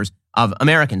large numbers of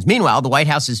Americans. Meanwhile, the White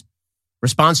House's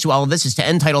response to all of this is to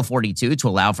end Title 42 to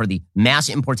allow for the mass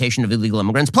importation of illegal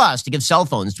immigrants, plus to give cell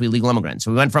phones to illegal immigrants.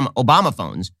 So we went from Obama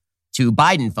phones to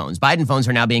Biden phones. Biden phones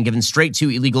are now being given straight to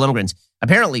illegal immigrants.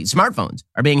 Apparently, smartphones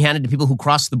are being handed to people who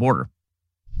cross the border.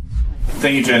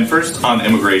 Thank you, Jen. First, on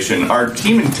immigration, our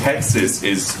team in Texas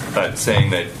is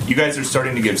saying that you guys are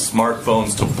starting to give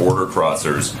smartphones to border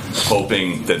crossers,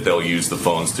 hoping that they'll use the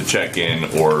phones to check in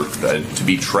or to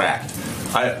be tracked.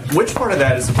 Which part of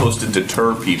that is supposed to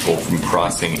deter people from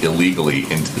crossing illegally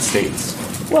into the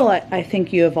States? Well, I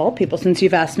think you, of all people, since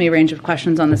you've asked me a range of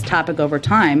questions on this topic over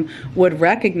time, would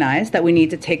recognize that we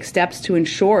need to take steps to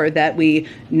ensure that we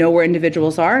know where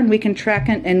individuals are and we can track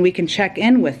and we can check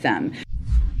in with them.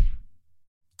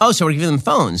 Oh, so we're giving them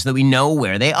phones so that we know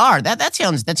where they are. That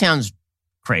sounds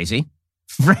crazy,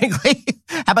 frankly.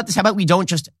 How about this? How about we don't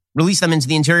just release them into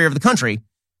the interior of the country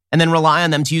and then rely on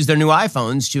them to use their new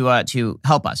iPhones to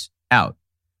help us out?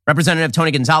 Representative Tony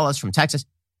Gonzalez from Texas,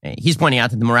 he's pointing out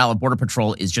that the morale of Border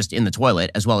Patrol is just in the toilet,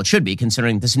 as well it should be,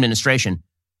 considering this administration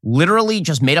literally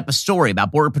just made up a story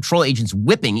about Border Patrol agents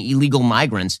whipping illegal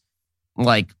migrants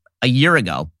like a year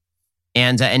ago.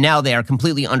 And now they are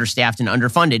completely understaffed and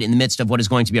underfunded in the midst of what is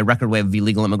going to be a record wave of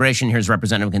illegal immigration. Here's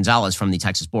Representative Gonzalez from the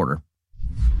Texas border.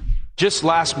 Just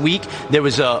last week, there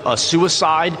was a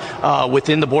suicide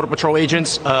within the Border Patrol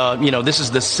agents. This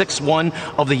is the sixth one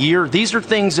of the year. These are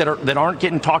things that aren't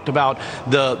getting talked about.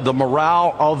 The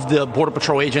morale of the Border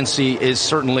Patrol agency is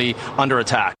certainly under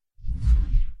attack.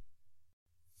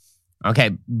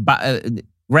 Okay,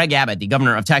 Greg Abbott, the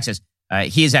governor of Texas,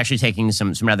 he is actually taking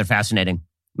some rather fascinating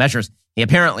measures. He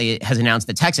apparently has announced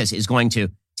that Texas is going to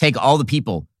take all the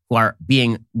people who are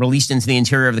being released into the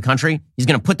interior of the country. He's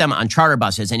going to put them on charter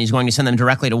buses and he's going to send them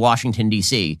directly to Washington,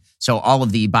 D.C. so all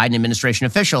of the Biden administration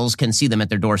officials can see them at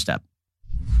their doorstep.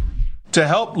 To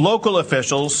help local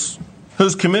officials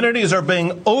whose communities are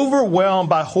being overwhelmed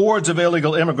by hordes of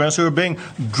illegal immigrants who are being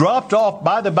dropped off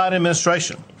by the Biden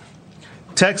administration,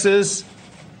 Texas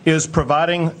is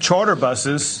providing charter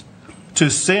buses to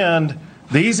send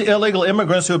these illegal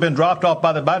immigrants who have been dropped off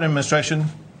by the Biden administration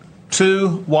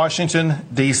to Washington,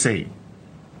 D.C.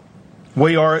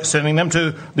 We are sending them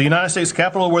to the United States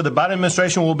Capitol, where the Biden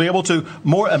administration will be able to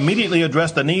more immediately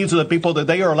address the needs of the people that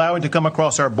they are allowing to come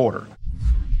across our border.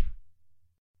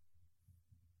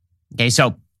 Okay,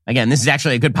 so again, this is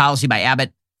actually a good policy by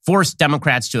Abbott. Forced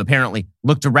Democrats to apparently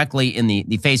look directly in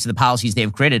the face of the policies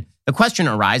they've created. The question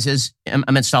arises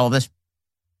amidst all of this.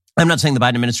 I'm not saying the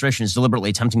Biden administration is deliberately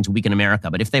attempting to weaken America,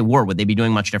 but if they were, would they be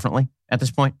doing much differently at this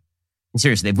point? And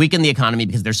seriously, they've weakened the economy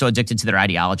because they're so addicted to their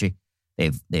ideology.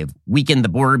 They've weakened the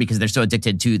border because they're so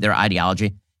addicted to their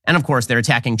ideology. And of course, they're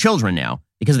attacking children now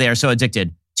because they are so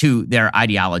addicted to their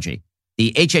ideology.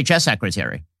 The HHS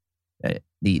secretary,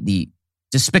 the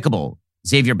despicable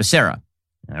Xavier Becerra,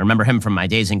 I remember him from my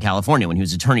days in California when he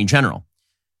was Attorney General.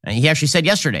 And he actually said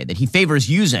yesterday that he favors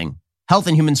using Health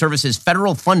and Human Services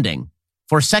federal funding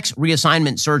for sex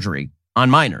reassignment surgery on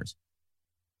minors.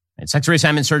 And sex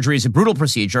reassignment surgery is a brutal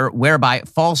procedure whereby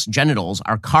false genitals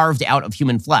are carved out of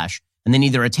human flesh and then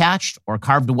either attached or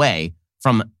carved away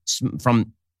from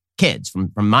kids,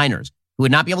 from minors who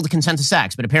would not be able to consent to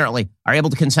sex, but apparently are able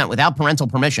to consent without parental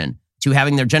permission to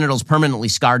having their genitals permanently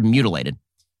scarred and mutilated.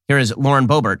 Here is Lauren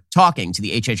Boebert talking to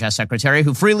the HHS secretary,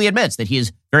 who freely admits that he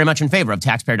is very much in favor of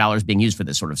taxpayer dollars being used for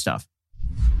this sort of stuff.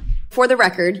 For the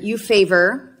record, you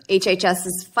favor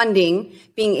HHS's funding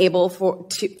being able for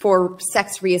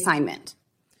sex reassignment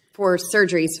for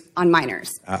surgeries on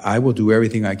minors. I will do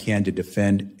everything I can to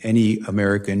defend any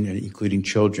American, including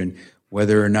children,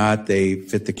 whether or not they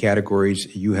fit the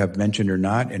categories you have mentioned or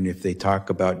not. And if they talk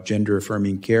about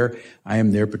gender-affirming care, I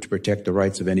am there to protect the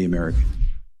rights of any American.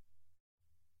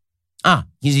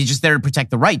 He's just there to protect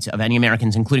the rights of any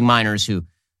Americans, including minors who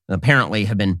apparently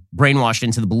have been brainwashed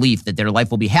into the belief that their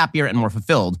life will be happier and more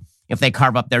fulfilled if they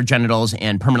carve up their genitals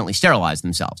and permanently sterilize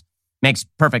themselves. Makes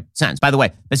perfect sense. By the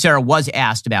way, Becerra was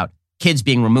asked about kids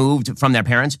being removed from their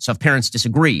parents. So if parents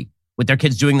disagree with their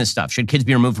kids doing this stuff, should kids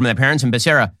be removed from their parents? And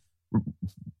Becerra,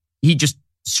 he just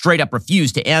straight up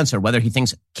refused to answer whether he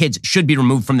thinks kids should be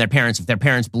removed from their parents if their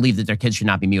parents believe that their kids should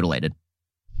not be mutilated.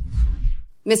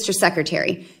 Mr.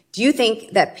 Secretary, do you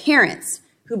think that parents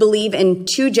who believe in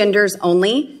two genders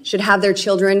only should have their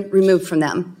children removed from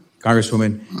them?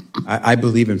 Congresswoman, I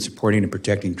believe in supporting and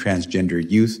protecting transgender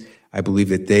youth. I believe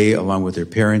that they, along with their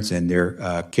parents and their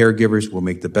caregivers, will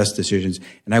make the best decisions.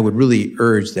 And I would really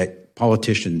urge that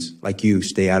politicians like you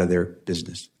stay out of their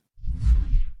business.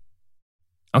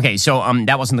 Okay, so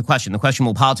that wasn't the question. The question,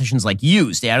 will politicians like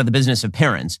you stay out of the business of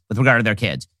parents with regard to their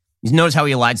kids? Notice how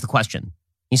he elides the question.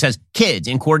 He says, kids,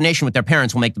 in coordination with their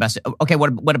parents, will make the best. Okay,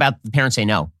 what about the parents say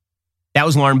no? That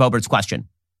was Lauren Boebert's question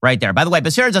right there. By the way,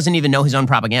 Becerra doesn't even know his own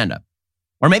propaganda.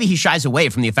 Or maybe he shies away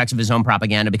from the effects of his own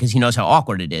propaganda because he knows how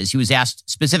awkward it is. He was asked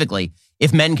specifically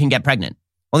if men can get pregnant.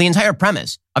 Well, the entire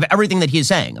premise of everything that he is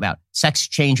saying about sex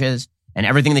changes and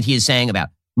everything that he is saying about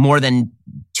more than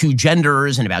two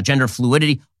genders and about gender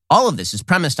fluidity, all of this is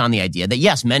premised on the idea that,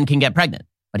 yes, men can get pregnant.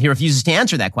 But he refuses to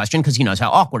answer that question because he knows how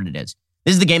awkward it is.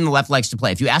 This is the game the left likes to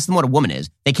play. If you ask them what a woman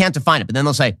is, they can't define it. But then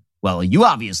they'll say, well, you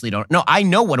obviously don't. No, I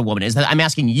know what a woman is. I'm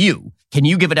asking you. Can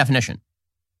you give a definition?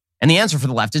 And the answer for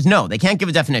the left is no. They can't give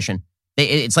a definition.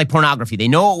 It's like pornography. They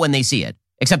know it when they see it,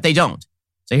 except they don't.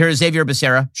 So here's Xavier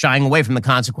Becerra shying away from the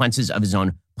consequences of his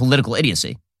own political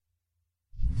idiocy.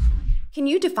 Can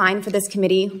you define for this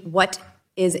committee what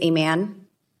is a man?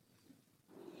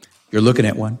 You're looking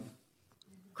at one.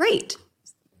 Great.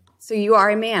 So you are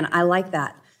a man. I like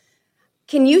that.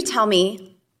 Can you tell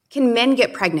me, can men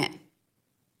get pregnant?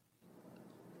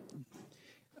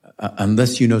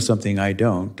 Unless you know something I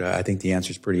don't, I think the answer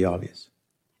is pretty obvious.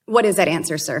 What is that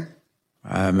answer, sir?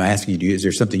 I'm asking you, is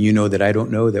there something you know that I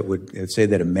don't know that would say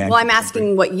that a man... Well, I'm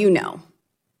asking what you know.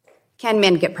 Can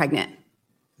men get pregnant?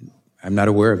 I'm not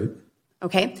aware of it.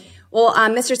 Okay. Well,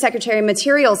 Mr. Secretary,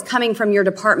 materials coming from your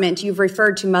department, you've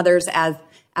referred to mothers as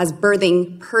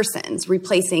birthing persons,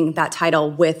 replacing that title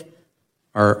with...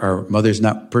 Are mothers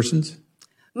not persons?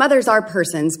 Mothers are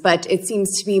persons, but it seems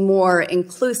to be more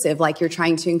inclusive, like you're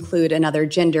trying to include another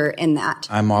gender in that.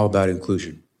 I'm all about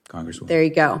inclusion, Congresswoman. There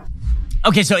you go.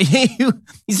 Okay, so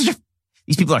these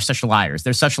people are such liars.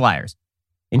 They're such liars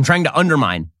in trying to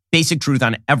undermine basic truth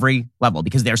on every level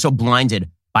because they're so blinded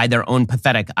by their own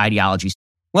pathetic ideologies.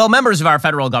 Well, members of our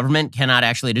federal government cannot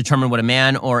actually determine what a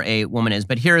man or a woman is.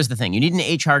 But here's the thing. You need an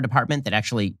HR department that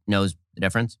actually knows the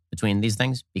difference between these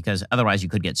things because otherwise you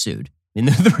could get sued. I mean,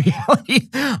 the reality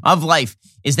of life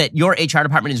is that your HR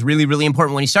department is really, really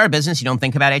important. When you start a business, you don't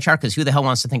think about HR because who the hell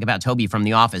wants to think about Toby from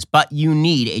The Office? But you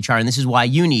need HR, and this is why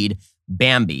you need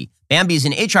Bambee. Bambee is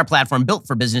an HR platform built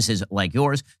for businesses like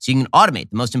yours so you can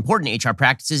automate the most important HR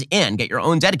practices and get your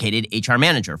own dedicated HR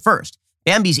manager. First,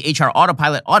 Bambee's HR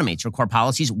Autopilot automates your core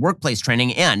policies, workplace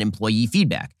training, and employee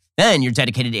feedback. Then your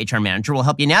dedicated HR manager will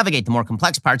help you navigate the more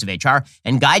complex parts of HR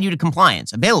and guide you to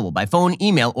compliance, available by phone,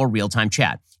 email, or real-time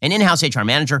chat. An in-house HR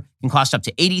manager can cost up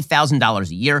to $80,000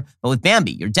 a year, but with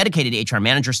Bambee, your dedicated HR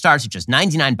manager starts at just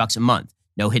 $99 a month.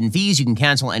 No hidden fees, you can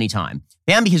cancel anytime.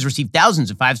 Bambee has received thousands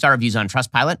of 5-star reviews on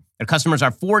Trustpilot. Their customers are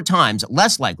 4 times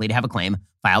less likely to have a claim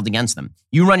filed against them.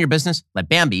 You run your business, let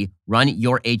Bambee run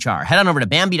your HR. Head on over to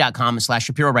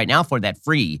Bambee.com/Shapiro right now for that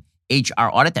free HR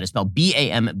audit. That is spelled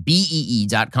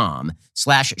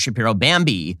BAMBEE.com/Shapiro,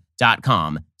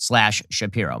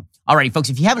 Bambee.com/Shapiro. Alrighty, folks,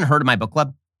 if you haven't heard of my book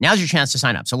club, now's your chance to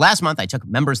sign up. So last month, I took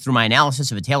members through my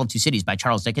analysis of A Tale of Two Cities by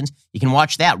Charles Dickens. You can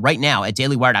watch that right now at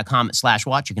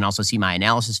dailywire.com/watch. You can also see my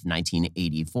analysis of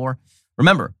 1984.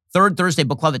 Remember, Third Thursday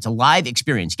Book Club, it's a live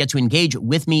experience. You get to engage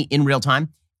with me in real time,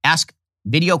 ask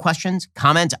video questions,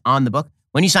 comment on the book.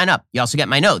 When you sign up, you also get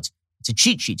my notes. It's a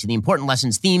cheat sheet to the important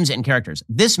lessons, themes, and characters.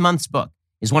 This month's book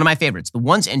is one of my favorites, The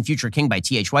Once and Future King by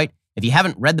T.H. White. If you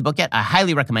haven't read the book yet, I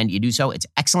highly recommend you do so. It's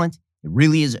excellent. It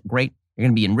really is great. You're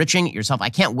going to be enriching yourself. I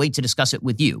can't wait to discuss it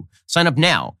with you. Sign up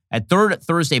now at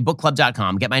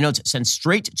thirdthursdaybookclub.com. Get my notes sent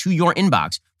straight to your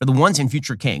inbox for The Once and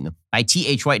Future King by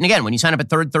T.H. White. And again, when you sign up at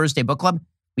Third Thursday Book Club,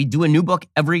 we do a new book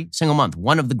every single month,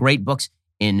 one of the great books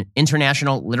in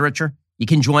international literature. You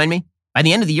can join me. By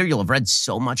the end of the year, you'll have read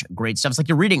so much great stuff. It's like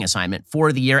your reading assignment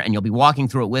for the year, and you'll be walking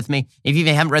through it with me. If you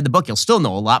haven't read the book, you'll still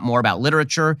know a lot more about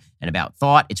literature and about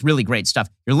thought. It's really great stuff.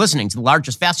 You're listening to the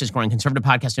largest, fastest growing conservative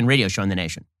podcast and radio show in the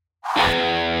nation.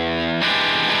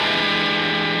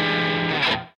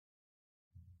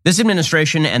 This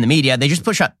administration and the media,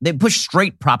 they push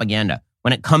straight propaganda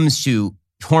when it comes to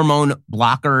hormone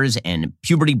blockers and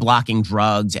puberty blocking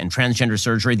drugs and transgender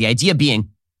surgery. The idea being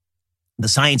The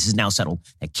science is now settled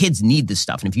that kids need this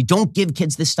stuff. And if you don't give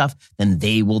kids this stuff, then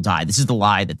they will die. This is the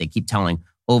lie that they keep telling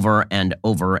over and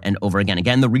over and over again.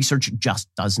 Again, the research just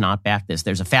does not back this.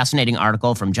 There's a fascinating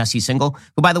article from Jesse Singal,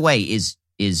 who, by the way, is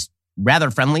rather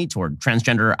friendly toward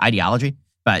transgender ideology.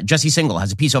 But Jesse Singal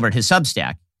has a piece over at his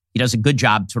Substack. He does a good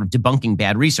job sort of debunking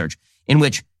bad research, in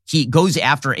which he goes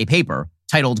after a paper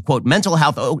titled, quote, Mental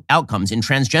Health Outcomes in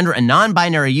Transgender and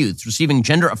Non-Binary Youths Receiving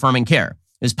Gender-Affirming Care.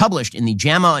 It was published in the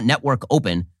JAMA Network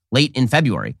Open late in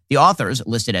February. The authors,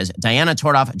 listed as Diana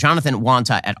Tordoff, Jonathan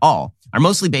Wanta et al., are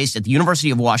mostly based at the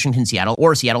University of Washington, Seattle,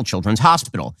 or Seattle Children's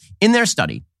Hospital. In their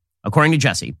study, according to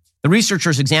Jesse, the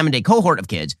researchers examined a cohort of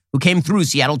kids who came through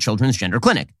Seattle Children's Gender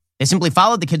Clinic. They simply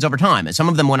followed the kids over time, as some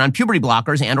of them went on puberty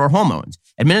blockers and or hormones,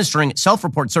 administering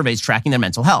self-report surveys tracking their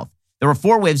mental health. There were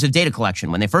 4 waves of data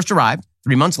collection when they first arrived,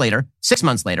 3 months later, 6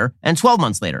 months later, and 12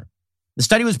 months later. The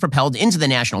study was propelled into the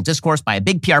national discourse by a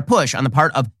big PR push on the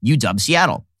part of UW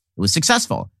Seattle. It was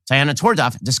successful. Diana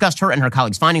Tordoff discussed her and her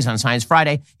colleagues' findings on Science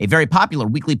Friday, a very popular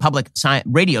weekly public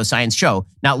radio science show,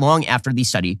 not long after the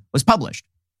study was published.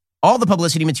 All the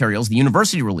publicity materials the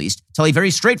university released tell a very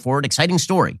straightforward, exciting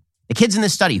story. The kids in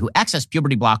this study who accessed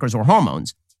puberty blockers or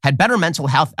hormones had better mental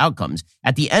health outcomes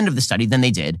at the end of the study than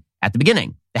they did at the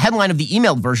beginning. The headline of the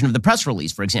emailed version of the press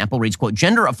release, for example, reads, quote,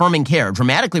 Gender-affirming care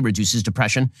dramatically reduces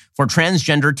depression for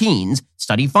transgender teens,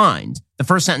 study finds. The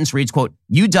first sentence reads, quote,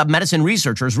 UW medicine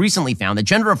researchers recently found that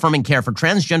gender-affirming care for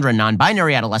transgender and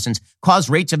non-binary adolescents caused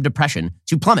rates of depression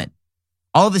to plummet.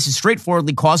 All of this is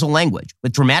straightforwardly causal language,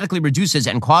 with dramatically reduces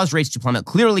and caused rates to plummet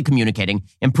clearly communicating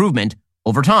improvement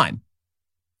over time.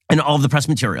 And all of the press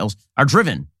materials are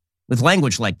driven with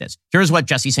language like this. Here's what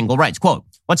Jesse Singal writes, quote,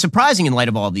 what's surprising in light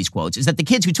of all of these quotes is that the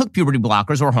kids who took puberty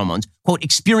blockers or hormones, quote,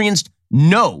 experienced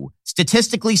no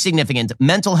statistically significant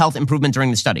mental health improvement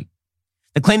during the study.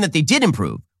 The claim that they did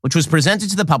improve, which was presented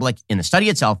to the public in the study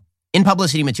itself, in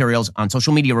publicity materials, on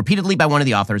social media repeatedly by one of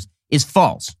the authors, is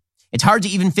false. It's hard to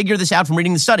even figure this out from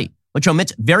reading the study, which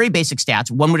omits very basic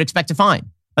stats one would expect to find.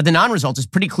 But the non-result is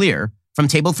pretty clear from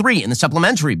Table 3 in the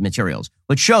supplementary materials,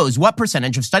 which shows what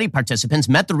percentage of study participants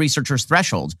met the researchers'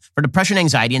 thresholds for depression,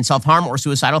 anxiety, and self-harm or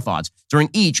suicidal thoughts during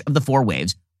each of the 4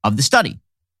 waves of the study.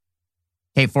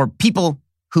 Okay, for people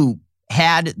who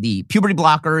had the puberty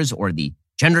blockers or the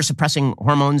gender-suppressing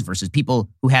hormones versus people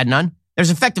who had none, there's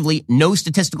effectively no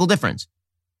statistical difference.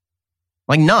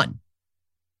 Like none.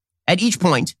 At each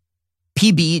point,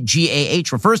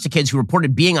 PBGAH refers to kids who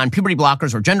reported being on puberty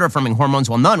blockers or gender-affirming hormones,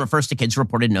 while none refers to kids who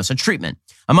reported no such treatment.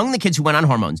 Among the kids who went on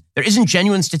hormones, there isn't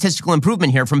genuine statistical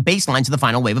improvement here from baseline to the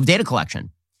final wave of data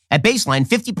collection. At baseline,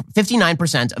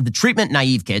 59% of the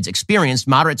treatment-naive kids experienced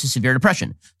moderate to severe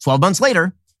depression. 12 months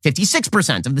later,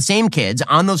 56% of the same kids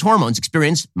on those hormones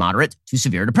experienced moderate to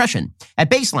severe depression. At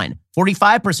baseline,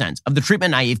 45% of the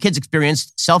treatment-naive kids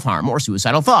experienced self-harm or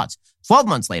suicidal thoughts. 12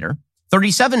 months later,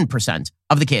 37%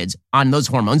 of the kids on those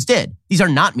hormones did. These are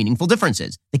not meaningful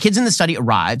differences. The kids in the study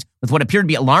arrived with what appeared to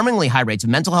be alarmingly high rates of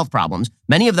mental health problems.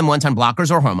 Many of them went on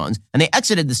blockers or hormones, and they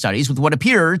exited the studies with what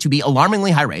appeared to be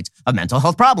alarmingly high rates of mental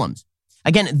health problems.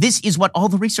 Again, this is what all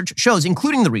the research shows,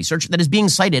 including the research that is being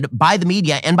cited by the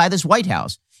media and by this White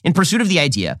House in pursuit of the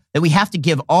idea that we have to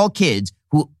give all kids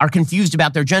who are confused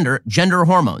about their gender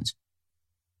hormones.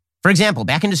 For example,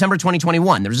 back in December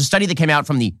 2021, there was a study that came out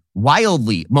from the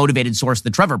wildly motivated source, the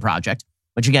Trevor Project,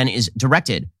 which again is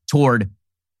directed toward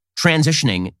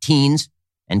transitioning teens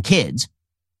and kids.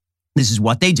 This is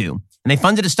what they do. And they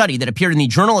funded a study that appeared in the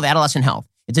Journal of Adolescent Health.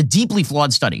 It's a deeply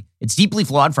flawed study. It's deeply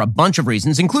flawed for a bunch of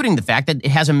reasons, including the fact that it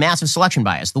has a massive selection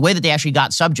bias. The way that they actually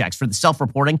got subjects for the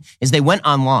self-reporting is they went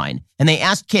online and they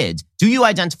asked kids, do you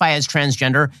identify as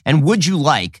transgender and would you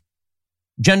like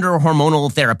gender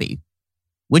hormonal therapy?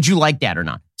 Would you like that or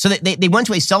not? So they went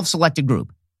to a self-selected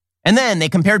group. And then they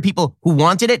compared people who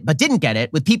wanted it but didn't get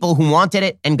it with people who wanted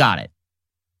it and got it.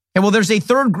 Okay, well, there's a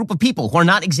third group of people who are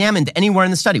not examined anywhere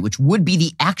in the study, which would be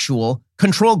the actual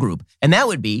control group. And that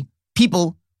would be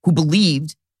people who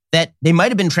believed that they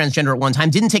might have been transgender at one time,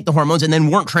 didn't take the hormones, and then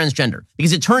weren't transgender.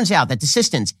 Because it turns out that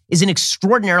desistance is an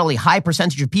extraordinarily high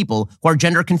percentage of people who are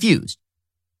gender confused.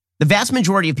 The vast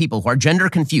majority of people who are gender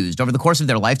confused over the course of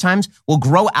their lifetimes will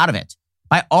grow out of it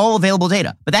by all available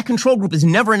data. But that control group is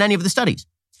never in any of the studies.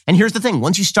 And here's the thing.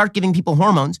 Once you start giving people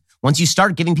hormones, once you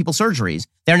start giving people surgeries,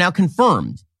 they're now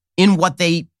confirmed in what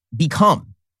they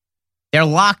become. They're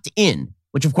locked in,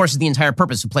 which of course is the entire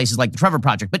purpose of places like the Trevor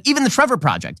Project. But even the Trevor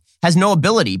Project has no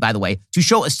ability, by the way, to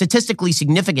show a statistically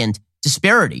significant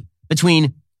disparity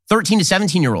between 13 to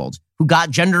 17-year-olds who got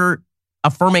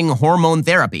gender-affirming hormone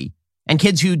therapy and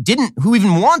kids who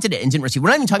even wanted it and didn't receive it.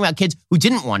 We're not even talking about kids who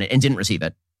didn't want it and didn't receive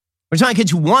it. We're talking about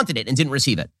kids who wanted it and didn't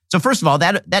receive it. So first of all,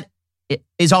 that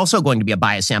is also going to be a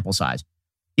biased sample size.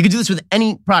 You could do this with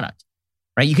any product,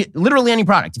 right? You could literally any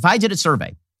product. If I did a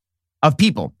survey of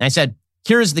people and I said,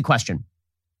 here is the question.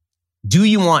 Do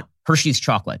you want Hershey's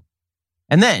chocolate?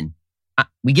 And then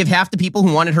we give half the people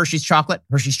who wanted Hershey's chocolate,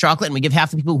 and we give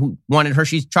half the people who wanted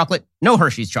Hershey's chocolate, no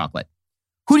Hershey's chocolate.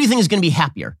 Who do you think is going to be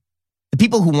happier? The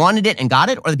people who wanted it and got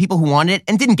it, or the people who wanted it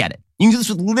and didn't get it? You can do this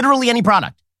with literally any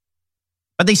product.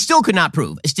 But they still could not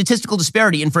prove a statistical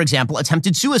disparity in, for example,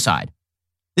 attempted suicide.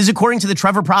 This is according to the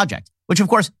Trevor Project, which, of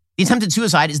course, the attempted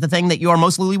suicide is the thing that you are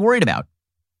mostly worried about.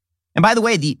 And by the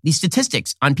way, the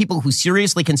statistics on people who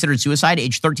seriously considered suicide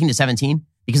age 13 to 17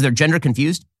 because they're gender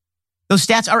confused, those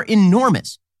stats are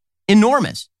enormous.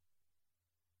 Enormous.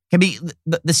 The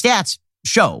stats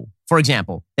show, for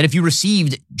example, that if you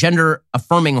received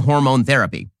gender-affirming hormone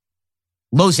therapy,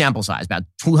 low sample size, about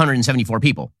 274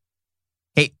 people,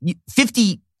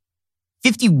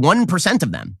 51%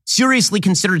 of them seriously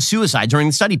considered suicide during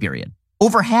the study period.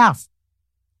 Over half.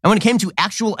 And when it came to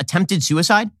actual attempted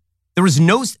suicide, there was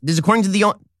no, this is according to this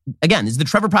is the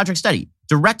Trevor Project study,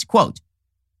 direct quote.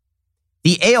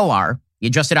 The AOR, the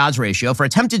adjusted odds ratio for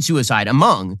attempted suicide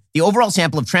among the overall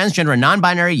sample of transgender and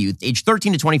non-binary youth aged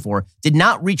 13 to 24 did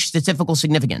not reach statistical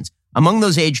significance. Among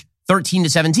those aged 13 to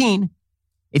 17,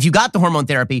 if you got the hormone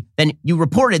therapy, then you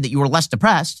reported that you were less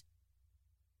depressed.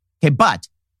 But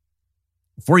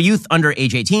for youth under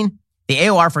age 18, the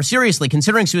AOR for seriously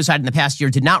considering suicide in the past year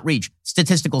did not reach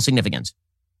statistical significance.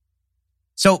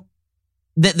 So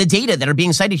the data that are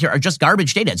being cited here are just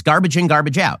garbage data. It's garbage in,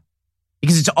 garbage out,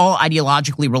 because it's all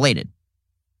ideologically related.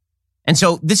 And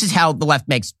so this is how the left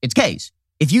makes its case.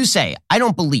 If you say, I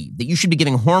don't believe that you should be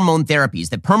giving hormone therapies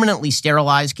that permanently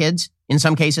sterilize kids in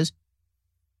some cases,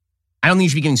 I don't think you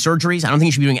should be giving surgeries. I don't think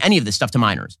you should be doing any of this stuff to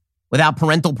minors without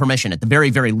parental permission at the very,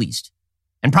 very least.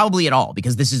 And probably at all,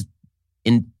 because this is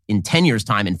in 10 years'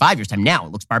 time, in 5 years' time, now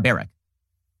it looks barbaric.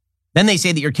 Then they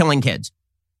say that you're killing kids.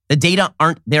 The data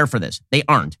aren't there for this. They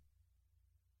aren't.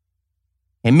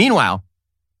 And meanwhile,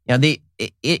 it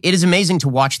is amazing to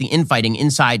watch the infighting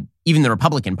inside even the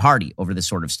Republican Party over this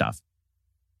sort of stuff.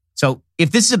 So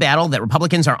if this is a battle that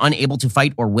Republicans are unable to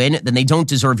fight or win, then they don't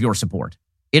deserve your support.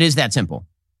 It is that simple.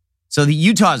 So the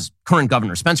Utah's current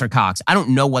governor, Spencer Cox, I don't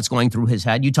know what's going through his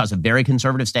head. Utah's a very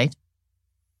conservative state.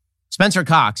 Spencer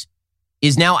Cox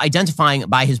is now identifying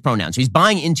by his pronouns. So he's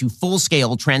buying into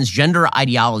full-scale transgender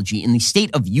ideology in the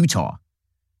state of Utah. I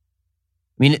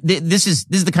mean, this is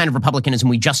the kind of republicanism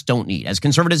we just don't need. As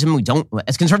conservatives, we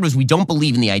don't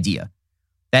believe in the idea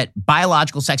that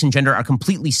biological sex and gender are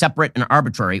completely separate and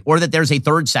arbitrary, or that there's a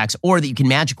third sex, or that you can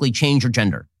magically change your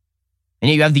gender. And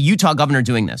yet you have the Utah governor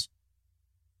doing this.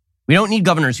 We don't need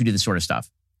governors who do this sort of stuff.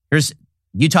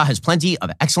 Utah has plenty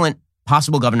of excellent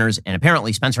possible governors, and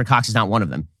apparently Spencer Cox is not one of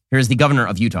them. Here's the governor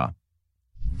of Utah.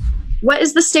 What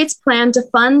is the state's plan to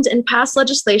fund and pass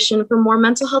legislation for more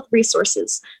mental health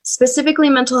resources, specifically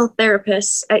mental health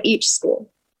therapists at each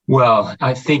school? Well,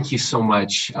 thank you so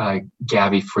much,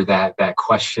 Gabby, for that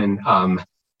question.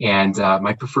 And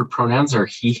my preferred pronouns are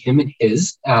he, him, and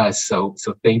his. So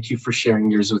thank you for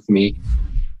sharing yours with me.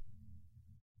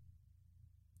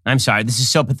 I'm sorry. This is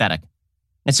so pathetic.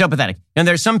 It's so pathetic. And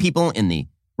there's some people in the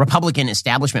Republican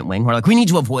establishment wing who are like, we need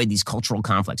to avoid these cultural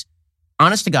conflicts.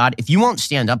 Honest to God, if you won't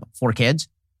stand up for kids,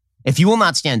 if you will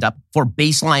not stand up for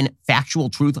baseline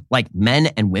factual truth like men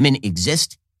and women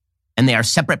exist, and they are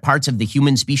separate parts of the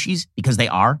human species because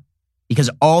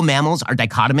all mammals are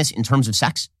dichotomous in terms of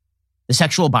sex. The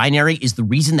sexual binary is the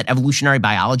reason that evolutionary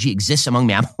biology exists among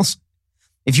mammals.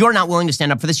 If you are not willing to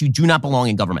stand up for this, you do not belong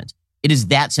in government. It is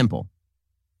that simple.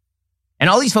 And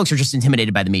all these folks are just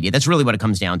intimidated by the media. That's really what it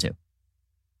comes down to.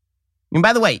 And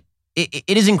by the way,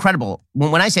 it is incredible.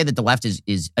 When I say that the left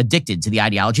is addicted to the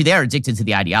ideology, they are addicted to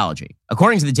the ideology.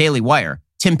 According to the Daily Wire,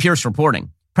 Tim Pierce reporting,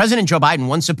 President Joe Biden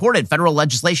once supported federal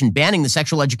legislation banning the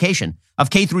sexual education of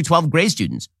K through 12 grade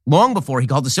students, long before he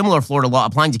called a similar Florida law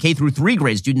applying to K through 3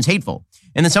 grade students hateful.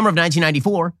 In the summer of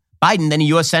 1994, Biden, then a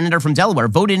U.S. Senator from Delaware,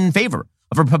 voted in favor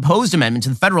of a proposed amendment to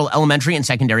the Federal Elementary and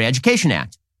Secondary Education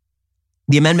Act.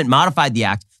 The amendment modified the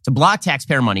act to block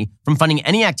taxpayer money from funding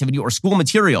any activity or school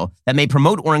material that may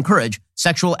promote or encourage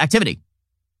sexual activity.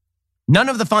 None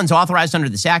of the funds authorized under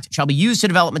this act shall be used to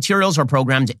develop materials or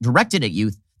programs directed at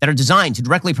youth that are designed to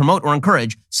directly promote or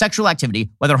encourage sexual activity,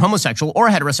 whether homosexual or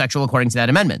heterosexual, according to that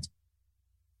amendment.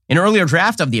 An earlier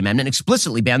draft of the amendment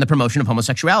explicitly banned the promotion of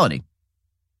homosexuality.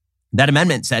 That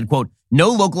amendment said, quote, no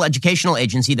local educational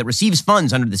agency that receives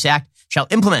funds under this act shall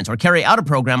implement or carry out a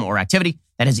program or activity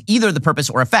that has either the purpose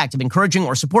or effect of encouraging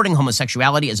or supporting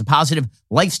homosexuality as a positive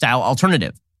lifestyle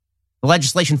alternative. The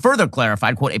legislation further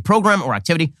clarified, quote, a program or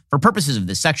activity for purposes of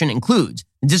this section includes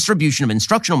the distribution of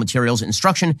instructional materials,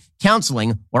 instruction,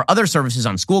 counseling, or other services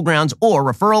on school grounds, or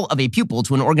referral of a pupil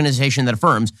to an organization that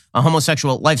affirms a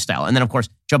homosexual lifestyle. And then, of course,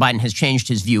 Joe Biden has changed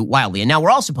his view wildly. And now we're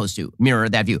all supposed to mirror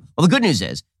that view. Well, the good news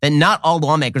is that not all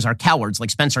lawmakers are cowards like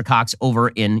Spencer Cox over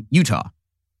in Utah.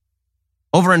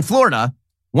 Over in Florida,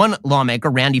 one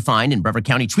lawmaker, Randy Fine in Brevard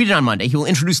County, tweeted on Monday he will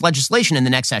introduce legislation in the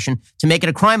next session to make it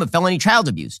a crime of felony child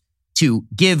abuse to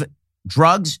give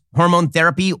drugs, hormone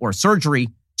therapy, or surgery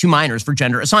to minors for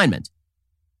gender assignment.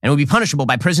 And it would be punishable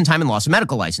by prison time and loss of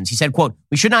medical license. He said, quote,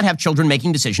 we should not have children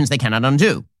making decisions they cannot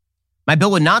undo. My bill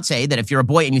would not say that if you're a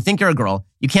boy and you think you're a girl,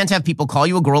 you can't have people call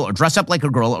you a girl or dress up like a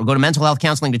girl or go to mental health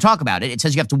counseling to talk about it. It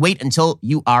says you have to wait until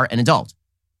you are an adult.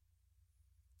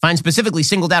 Fine specifically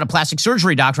singled out a plastic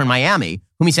surgery doctor in Miami,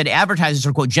 whom he said advertises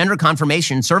her, quote, gender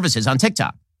confirmation services on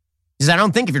TikTok. He says, I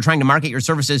don't think if you're trying to market your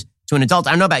services to an adult,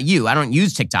 I don't know about you, I don't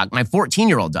use TikTok. My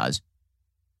 14-year-old does.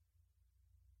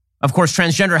 Of course,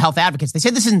 transgender health advocates, they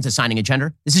say this isn't assigning a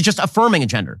gender. This is just affirming a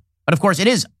gender. But of course, it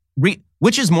is.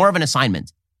 Which is more of an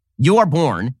assignment? You are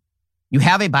born, you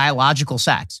have a biological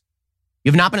sex,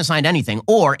 you have not been assigned anything,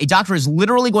 or a doctor is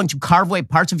literally going to carve away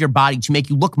parts of your body to make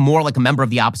you look more like a member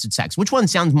of the opposite sex. Which one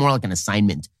sounds more like an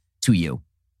assignment to you?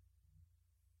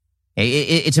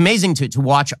 It's amazing to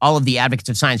watch all of the advocates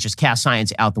of science just cast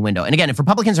science out the window. And again, if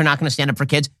Republicans are not going to stand up for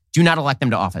kids, do not elect them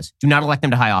to office. Do not elect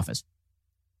them to high office.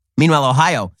 Meanwhile,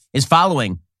 Ohio is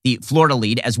following the Florida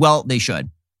lead, as well they should.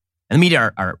 And the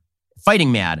media are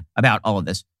fighting mad about all of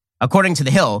this. According to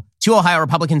The Hill, 2 Ohio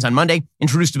Republicans on Monday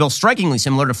introduced a bill strikingly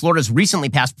similar to Florida's recently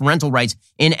passed parental rights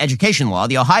in education law.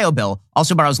 The Ohio bill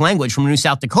also borrows language from a new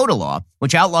South Dakota law,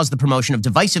 which outlaws the promotion of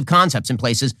divisive concepts in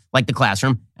places like the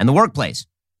classroom and the workplace.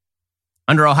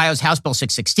 Under Ohio's House Bill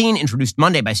 616, introduced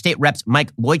Monday by state reps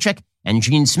Mike Loychik and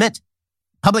Gene Smith,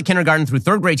 public kindergarten through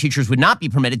 3rd grade teachers would not be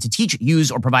permitted to teach, use,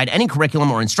 or provide any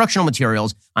curriculum or instructional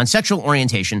materials on sexual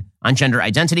orientation, on gender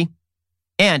identity.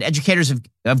 And educators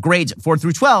of grades 4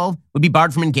 through 12 would be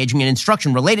barred from engaging in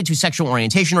instruction related to sexual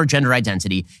orientation or gender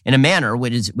identity in a manner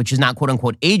which is not, quote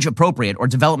unquote, age appropriate or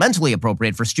developmentally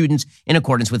appropriate for students in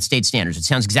accordance with state standards. It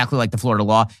sounds exactly like the Florida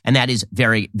law, and that is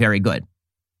very, very good.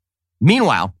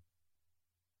 Meanwhile,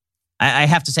 I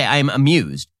have to say I am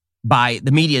amused by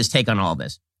the media's take on all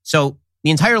this. So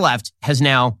the entire left has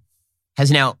now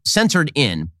centered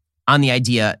in on the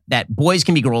idea that boys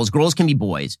can be girls, girls can be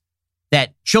boys,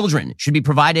 that children should be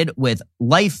provided with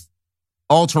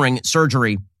life-altering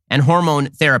surgery and hormone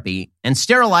therapy and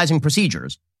sterilizing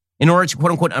procedures in order to,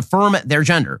 quote-unquote, affirm their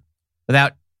gender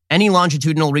without any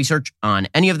longitudinal research on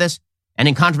any of this and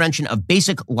in contravention of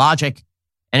basic logic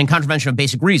and in contravention of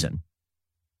basic reason.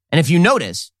 And if you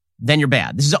notice, then you're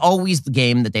bad. This is always the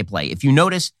game that they play. If you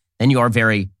notice, then you are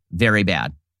very, very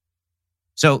bad.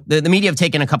 So the media have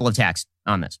taken a couple of tacks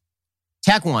on this.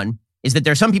 Tack 1 is that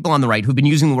there are some people on the right who've been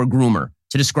using the word groomer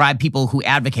to describe people who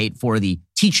advocate for the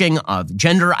teaching of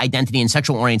gender identity and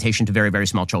sexual orientation to very, very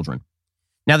small children.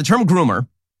 Now, the term groomer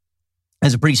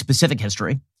has a pretty specific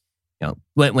history. You know,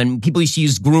 when people used to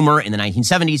use groomer in the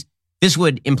 1970s, this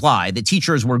would imply that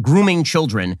teachers were grooming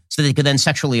children so that they could then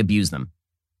sexually abuse them.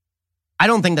 I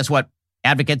don't think that's what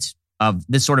advocates of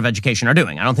this sort of education are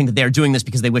doing. I don't think that they're doing this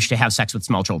because they wish to have sex with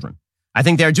small children. I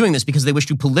think they're doing this because they wish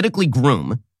to politically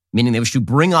groom, meaning they wish to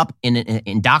bring up and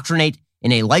indoctrinate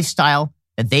in a lifestyle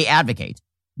that they advocate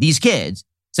these kids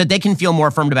so that they can feel more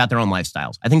affirmed about their own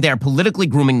lifestyles. I think they are politically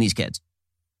grooming these kids.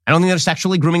 I don't think they're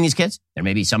sexually grooming these kids. There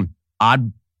may be some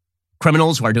odd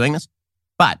criminals who are doing this.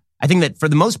 But I think that for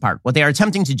the most part, what they are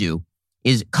attempting to do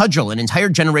is cudgel an entire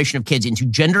generation of kids into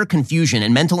gender confusion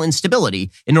and mental instability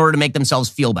in order to make themselves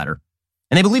feel better.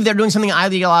 And they believe they're doing something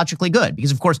ideologically good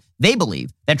because, of course, they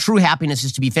believe that true happiness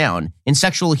is to be found in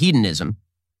sexual hedonism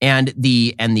and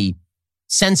the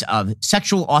sense of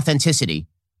sexual authenticity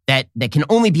that can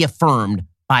only be affirmed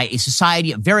by a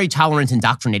society of very tolerant,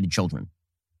 indoctrinated children.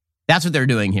 That's what they're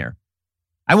doing here.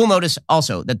 I will notice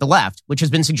also that the left, which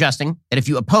has been suggesting that if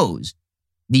you oppose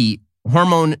the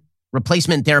hormone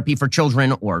replacement therapy for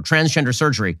children or transgender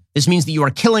surgery, this means that you are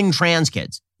killing trans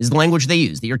kids, is the language they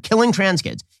use, that you're killing trans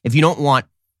kids if you don't want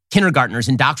kindergartners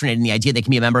indoctrinated in the idea they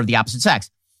can be a member of the opposite sex.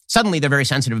 Suddenly, they're very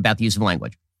sensitive about the use of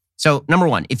language. So, number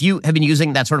 1, if you have been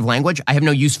using that sort of language, I have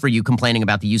no use for you complaining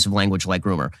about the use of language like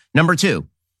groomer. Number 2,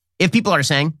 if people are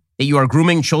saying that you are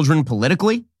grooming children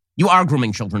politically, you are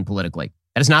grooming children politically.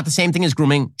 That is not the same thing as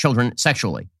grooming children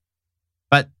sexually.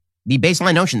 But the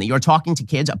baseline notion that you're talking to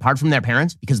kids apart from their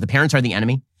parents because the parents are the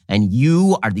enemy and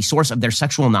you are the source of their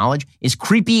sexual knowledge is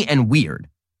creepy and weird,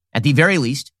 at the very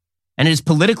least, and it is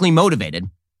politically motivated,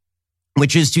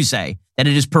 which is to say that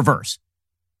it is perverse.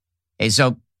 Okay,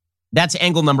 so that's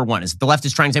angle number one, is the left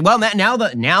is trying to say, well,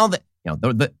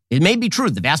 it may be true.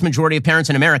 The vast majority of parents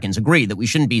and Americans agree that we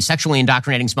shouldn't be sexually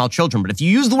indoctrinating small children. But if you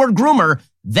use the word groomer,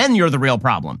 then you're the real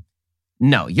problem.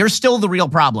 No, you're still the real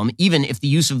problem, even if the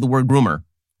use of the word groomer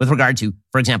with regard to,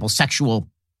 for example, sexual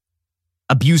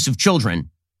abuse of children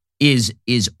is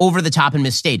over the top and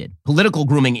misstated. Political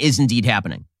grooming is indeed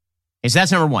happening. Okay, so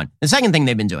that's number one. The second thing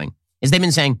they've been doing is they've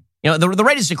been saying, the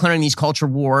right is declaring these culture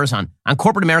wars on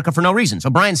corporate America for no reason.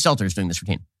 So Brian Stelter is doing this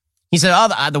routine. He said,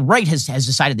 the right has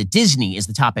decided that Disney is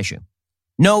the top issue.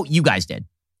 No, you guys did.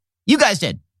 You guys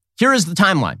did. Here is the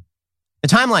timeline. The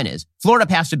timeline is Florida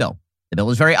passed a bill. The bill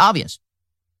is very obvious.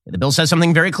 The bill says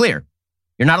something very clear.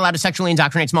 You're not allowed to sexually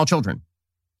indoctrinate small children.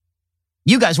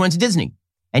 You guys went to Disney,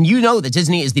 and you know that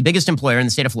Disney is the biggest employer in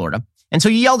the state of Florida. And so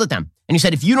you yelled at them, and you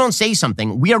said, if you don't say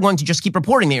something, we are going to just keep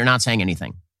reporting that you're not saying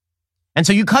anything. And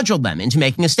so you cudgeled them into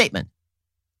making a statement.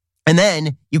 And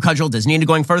then you cudgeled Disney into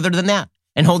going further than that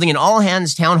and holding an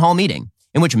all-hands town hall meeting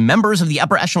in which members of the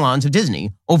upper echelons of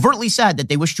Disney overtly said that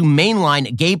they wish to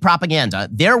mainline gay propaganda,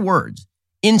 their words,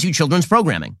 into children's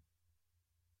programming.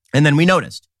 And then we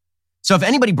noticed. So if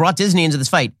anybody brought Disney into this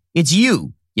fight, it's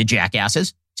you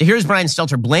jackasses. So here's Brian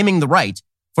Stelter blaming the right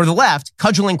for the left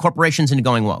cudgeling corporations into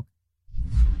going woke.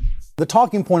 The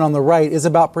talking point on the right is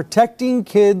about protecting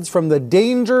kids from the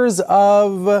dangers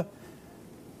of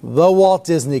the Walt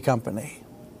Disney Company.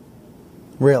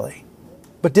 Really.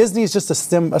 But Disney is just a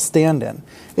stand-in.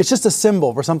 It's just a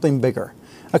symbol for something bigger.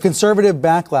 A conservative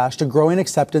backlash to growing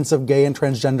acceptance of gay and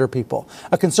transgender people.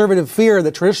 A conservative fear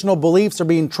that traditional beliefs are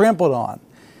being trampled on.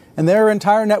 And there are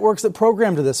entire networks that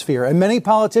program to this fear, and many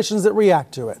politicians that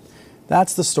react to it.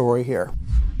 That's the story here.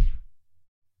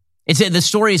 The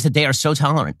story is that they are so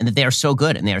tolerant and that they are so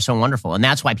good and they are so wonderful. And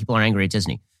that's why people are angry at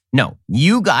Disney. No,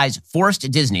 you guys forced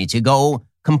Disney to go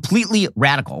completely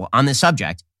radical on this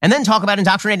subject and then talk about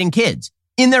indoctrinating kids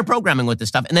in their programming with this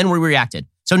stuff. And then we reacted.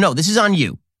 So no, this is on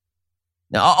you.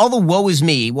 Now, all the woe is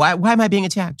me. Why am I being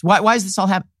attacked? Why is this all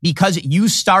happening? Because you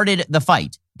started the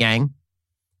fight, gang.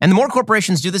 And the more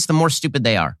corporations do this, the more stupid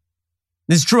they are.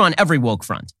 This is true on every woke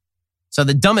front. So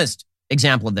the dumbest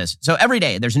example of this. So every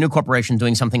day there's a new corporation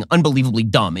doing something unbelievably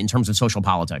dumb in terms of social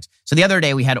politics. So the other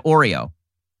day we had Oreo,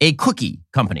 a cookie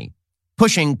company,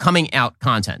 pushing coming out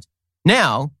content.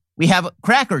 Now we have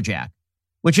Cracker Jack,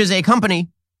 which is a company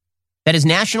that is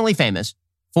nationally famous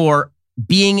for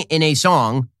being in a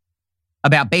song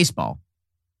about baseball,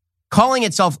 calling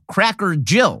itself Cracker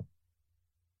Jill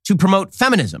to promote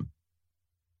feminism.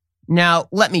 Now,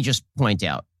 let me just point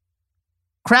out,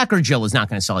 Cracker Jill is not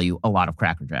going to sell you a lot of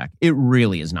Cracker Jack. It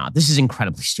really is not. This is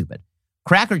incredibly stupid.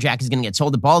 Cracker Jack is going to get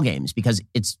sold at ball games because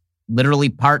it's literally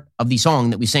part of the song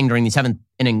that we sing during the 7th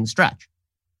inning stretch.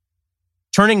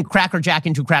 Turning Cracker Jack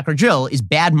into Cracker Jill is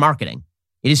bad marketing.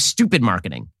 It is stupid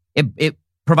marketing. It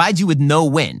provides you with no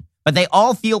win. But they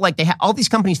all feel like all these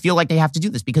companies feel like they have to do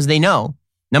this because they know,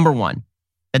 number one,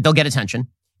 that they'll get attention.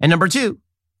 And number two,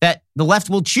 that the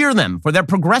left will cheer them for their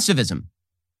progressivism.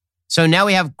 So now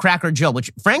we have Cracker Jill,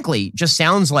 which frankly just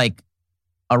sounds like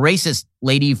a racist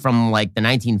lady from like the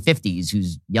 1950s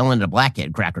who's yelling at a black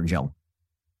kid, Cracker Jill.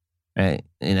 Right?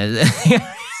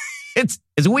 It's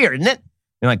weird, isn't it?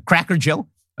 You're like, Cracker Jill?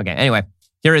 Okay, anyway,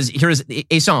 here is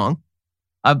a song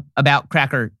about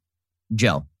Cracker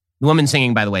Jill. The woman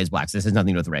singing, by the way, is black, so this has nothing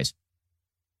to do with race.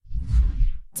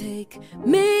 Take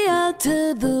me out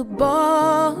to the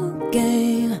ball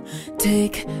game.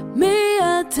 Take me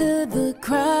out to the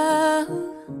crowd.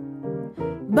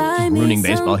 Buy me ruining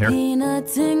baseball here.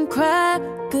 Peanuts and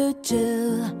Cracker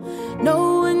Jill.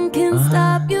 No one can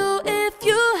stop you if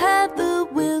you have the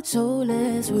will. So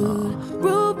let's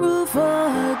root for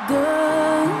a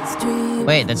girl's dream.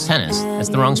 Wait, that's tennis. That's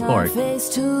the wrong sport.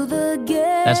 That's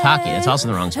hockey. That's also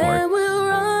the wrong sport.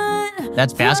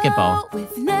 That's basketball.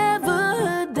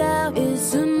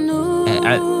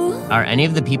 Are any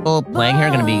of the people playing here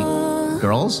going to be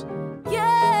girls?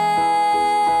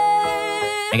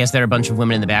 I guess there are a bunch of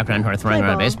women in the background who are throwing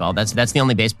around a baseball. That's the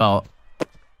only baseball.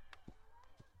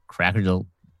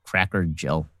 Cracker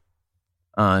Jill.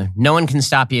 No one can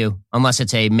stop you unless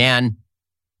it's a man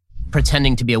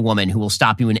pretending to be a woman who will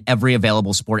stop you in every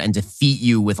available sport and defeat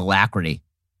you with alacrity.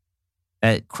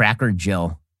 Cracker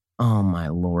Jill. Oh, my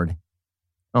Lord.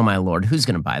 Oh, my Lord. Who's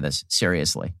going to buy this?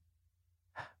 Seriously.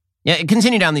 Yeah,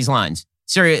 continue down these lines.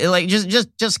 Seriously, like,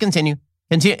 just continue.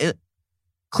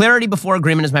 Clarity before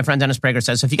agreement, as my friend Dennis Prager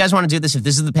says. So if you guys want to do this, if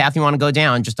this is the path you want to go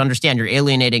down, just understand you're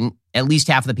alienating at least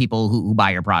half of the people who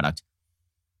buy your product.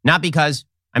 Not because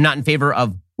I'm not in favor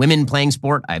of women playing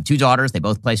sport. I have 2 daughters. They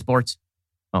both play sports.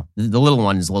 Oh, the little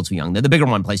one is a little too young. The bigger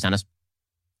one plays tennis.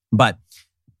 But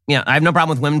I have no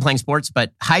problem with women playing sports,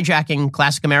 but hijacking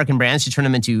classic American brands to turn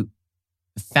them into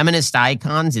feminist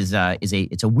icons is a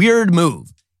weird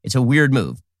move. It's a weird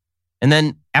move. And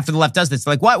then after the left does this,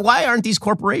 like, why aren't these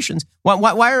corporations?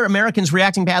 Why are Americans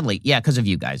reacting badly? Yeah, because of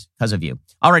you guys. Because of you.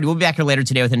 All right, we'll be back here later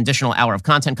today with an additional hour of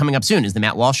content. Coming up soon is The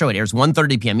Matt Walsh Show. It airs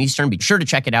 1:30 p.m. Eastern. Be sure to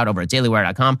check it out over at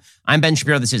dailywire.com. I'm Ben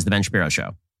Shapiro. This is The Ben Shapiro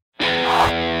Show.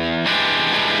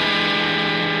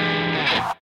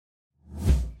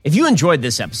 If you enjoyed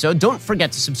this episode, don't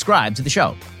forget to subscribe to the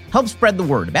show. Help spread the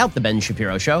word about The Ben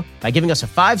Shapiro Show by giving us a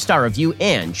 5-star review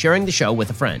and sharing the show with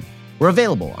a friend. We're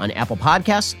available on Apple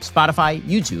Podcasts, Spotify,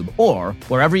 YouTube, or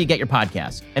wherever you get your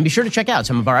podcasts. And be sure to check out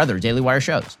some of our other Daily Wire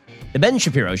shows. The Ben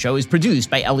Shapiro Show is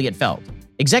produced by Elliot Feld.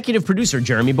 Executive producer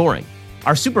Jeremy Boring.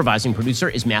 Our supervising producer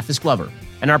is Mathis Glover.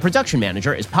 And our production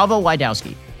manager is Pavel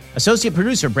Wydowski. Associate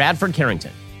producer Bradford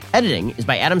Carrington. Editing is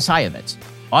by Adam Sayevitz.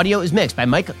 Audio is mixed by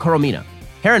Mike Coromina.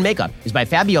 Hair and makeup is by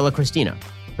Fabiola Cristina.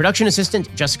 Production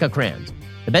assistant Jessica Crand.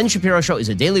 The Ben Shapiro Show is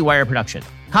a Daily Wire production.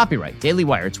 Copyright Daily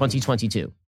Wire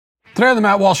 2022. Today on The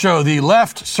Matt Walsh Show, the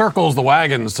left circles the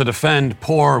wagons to defend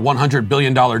poor $100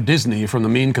 billion Disney from the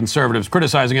mean conservatives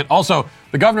criticizing it. Also,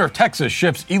 the governor of Texas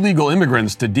ships illegal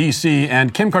immigrants to D.C.,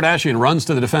 and Kim Kardashian runs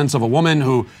to the defense of a woman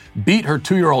who beat her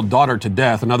 2-year-old daughter to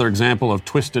death. Another example of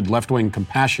twisted left-wing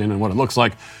compassion and what it looks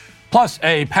like. Plus,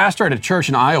 a pastor at a church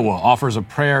in Iowa offers a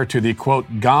prayer to the,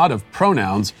 quote, God of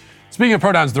pronouns. Speaking of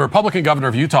pronouns, the Republican governor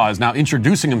of Utah is now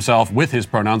introducing himself with his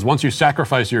pronouns. Once you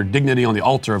sacrifice your dignity on the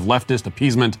altar of leftist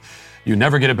appeasement, you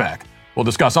never get it back. We'll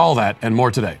discuss all that and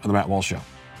more today on The Matt Walsh Show.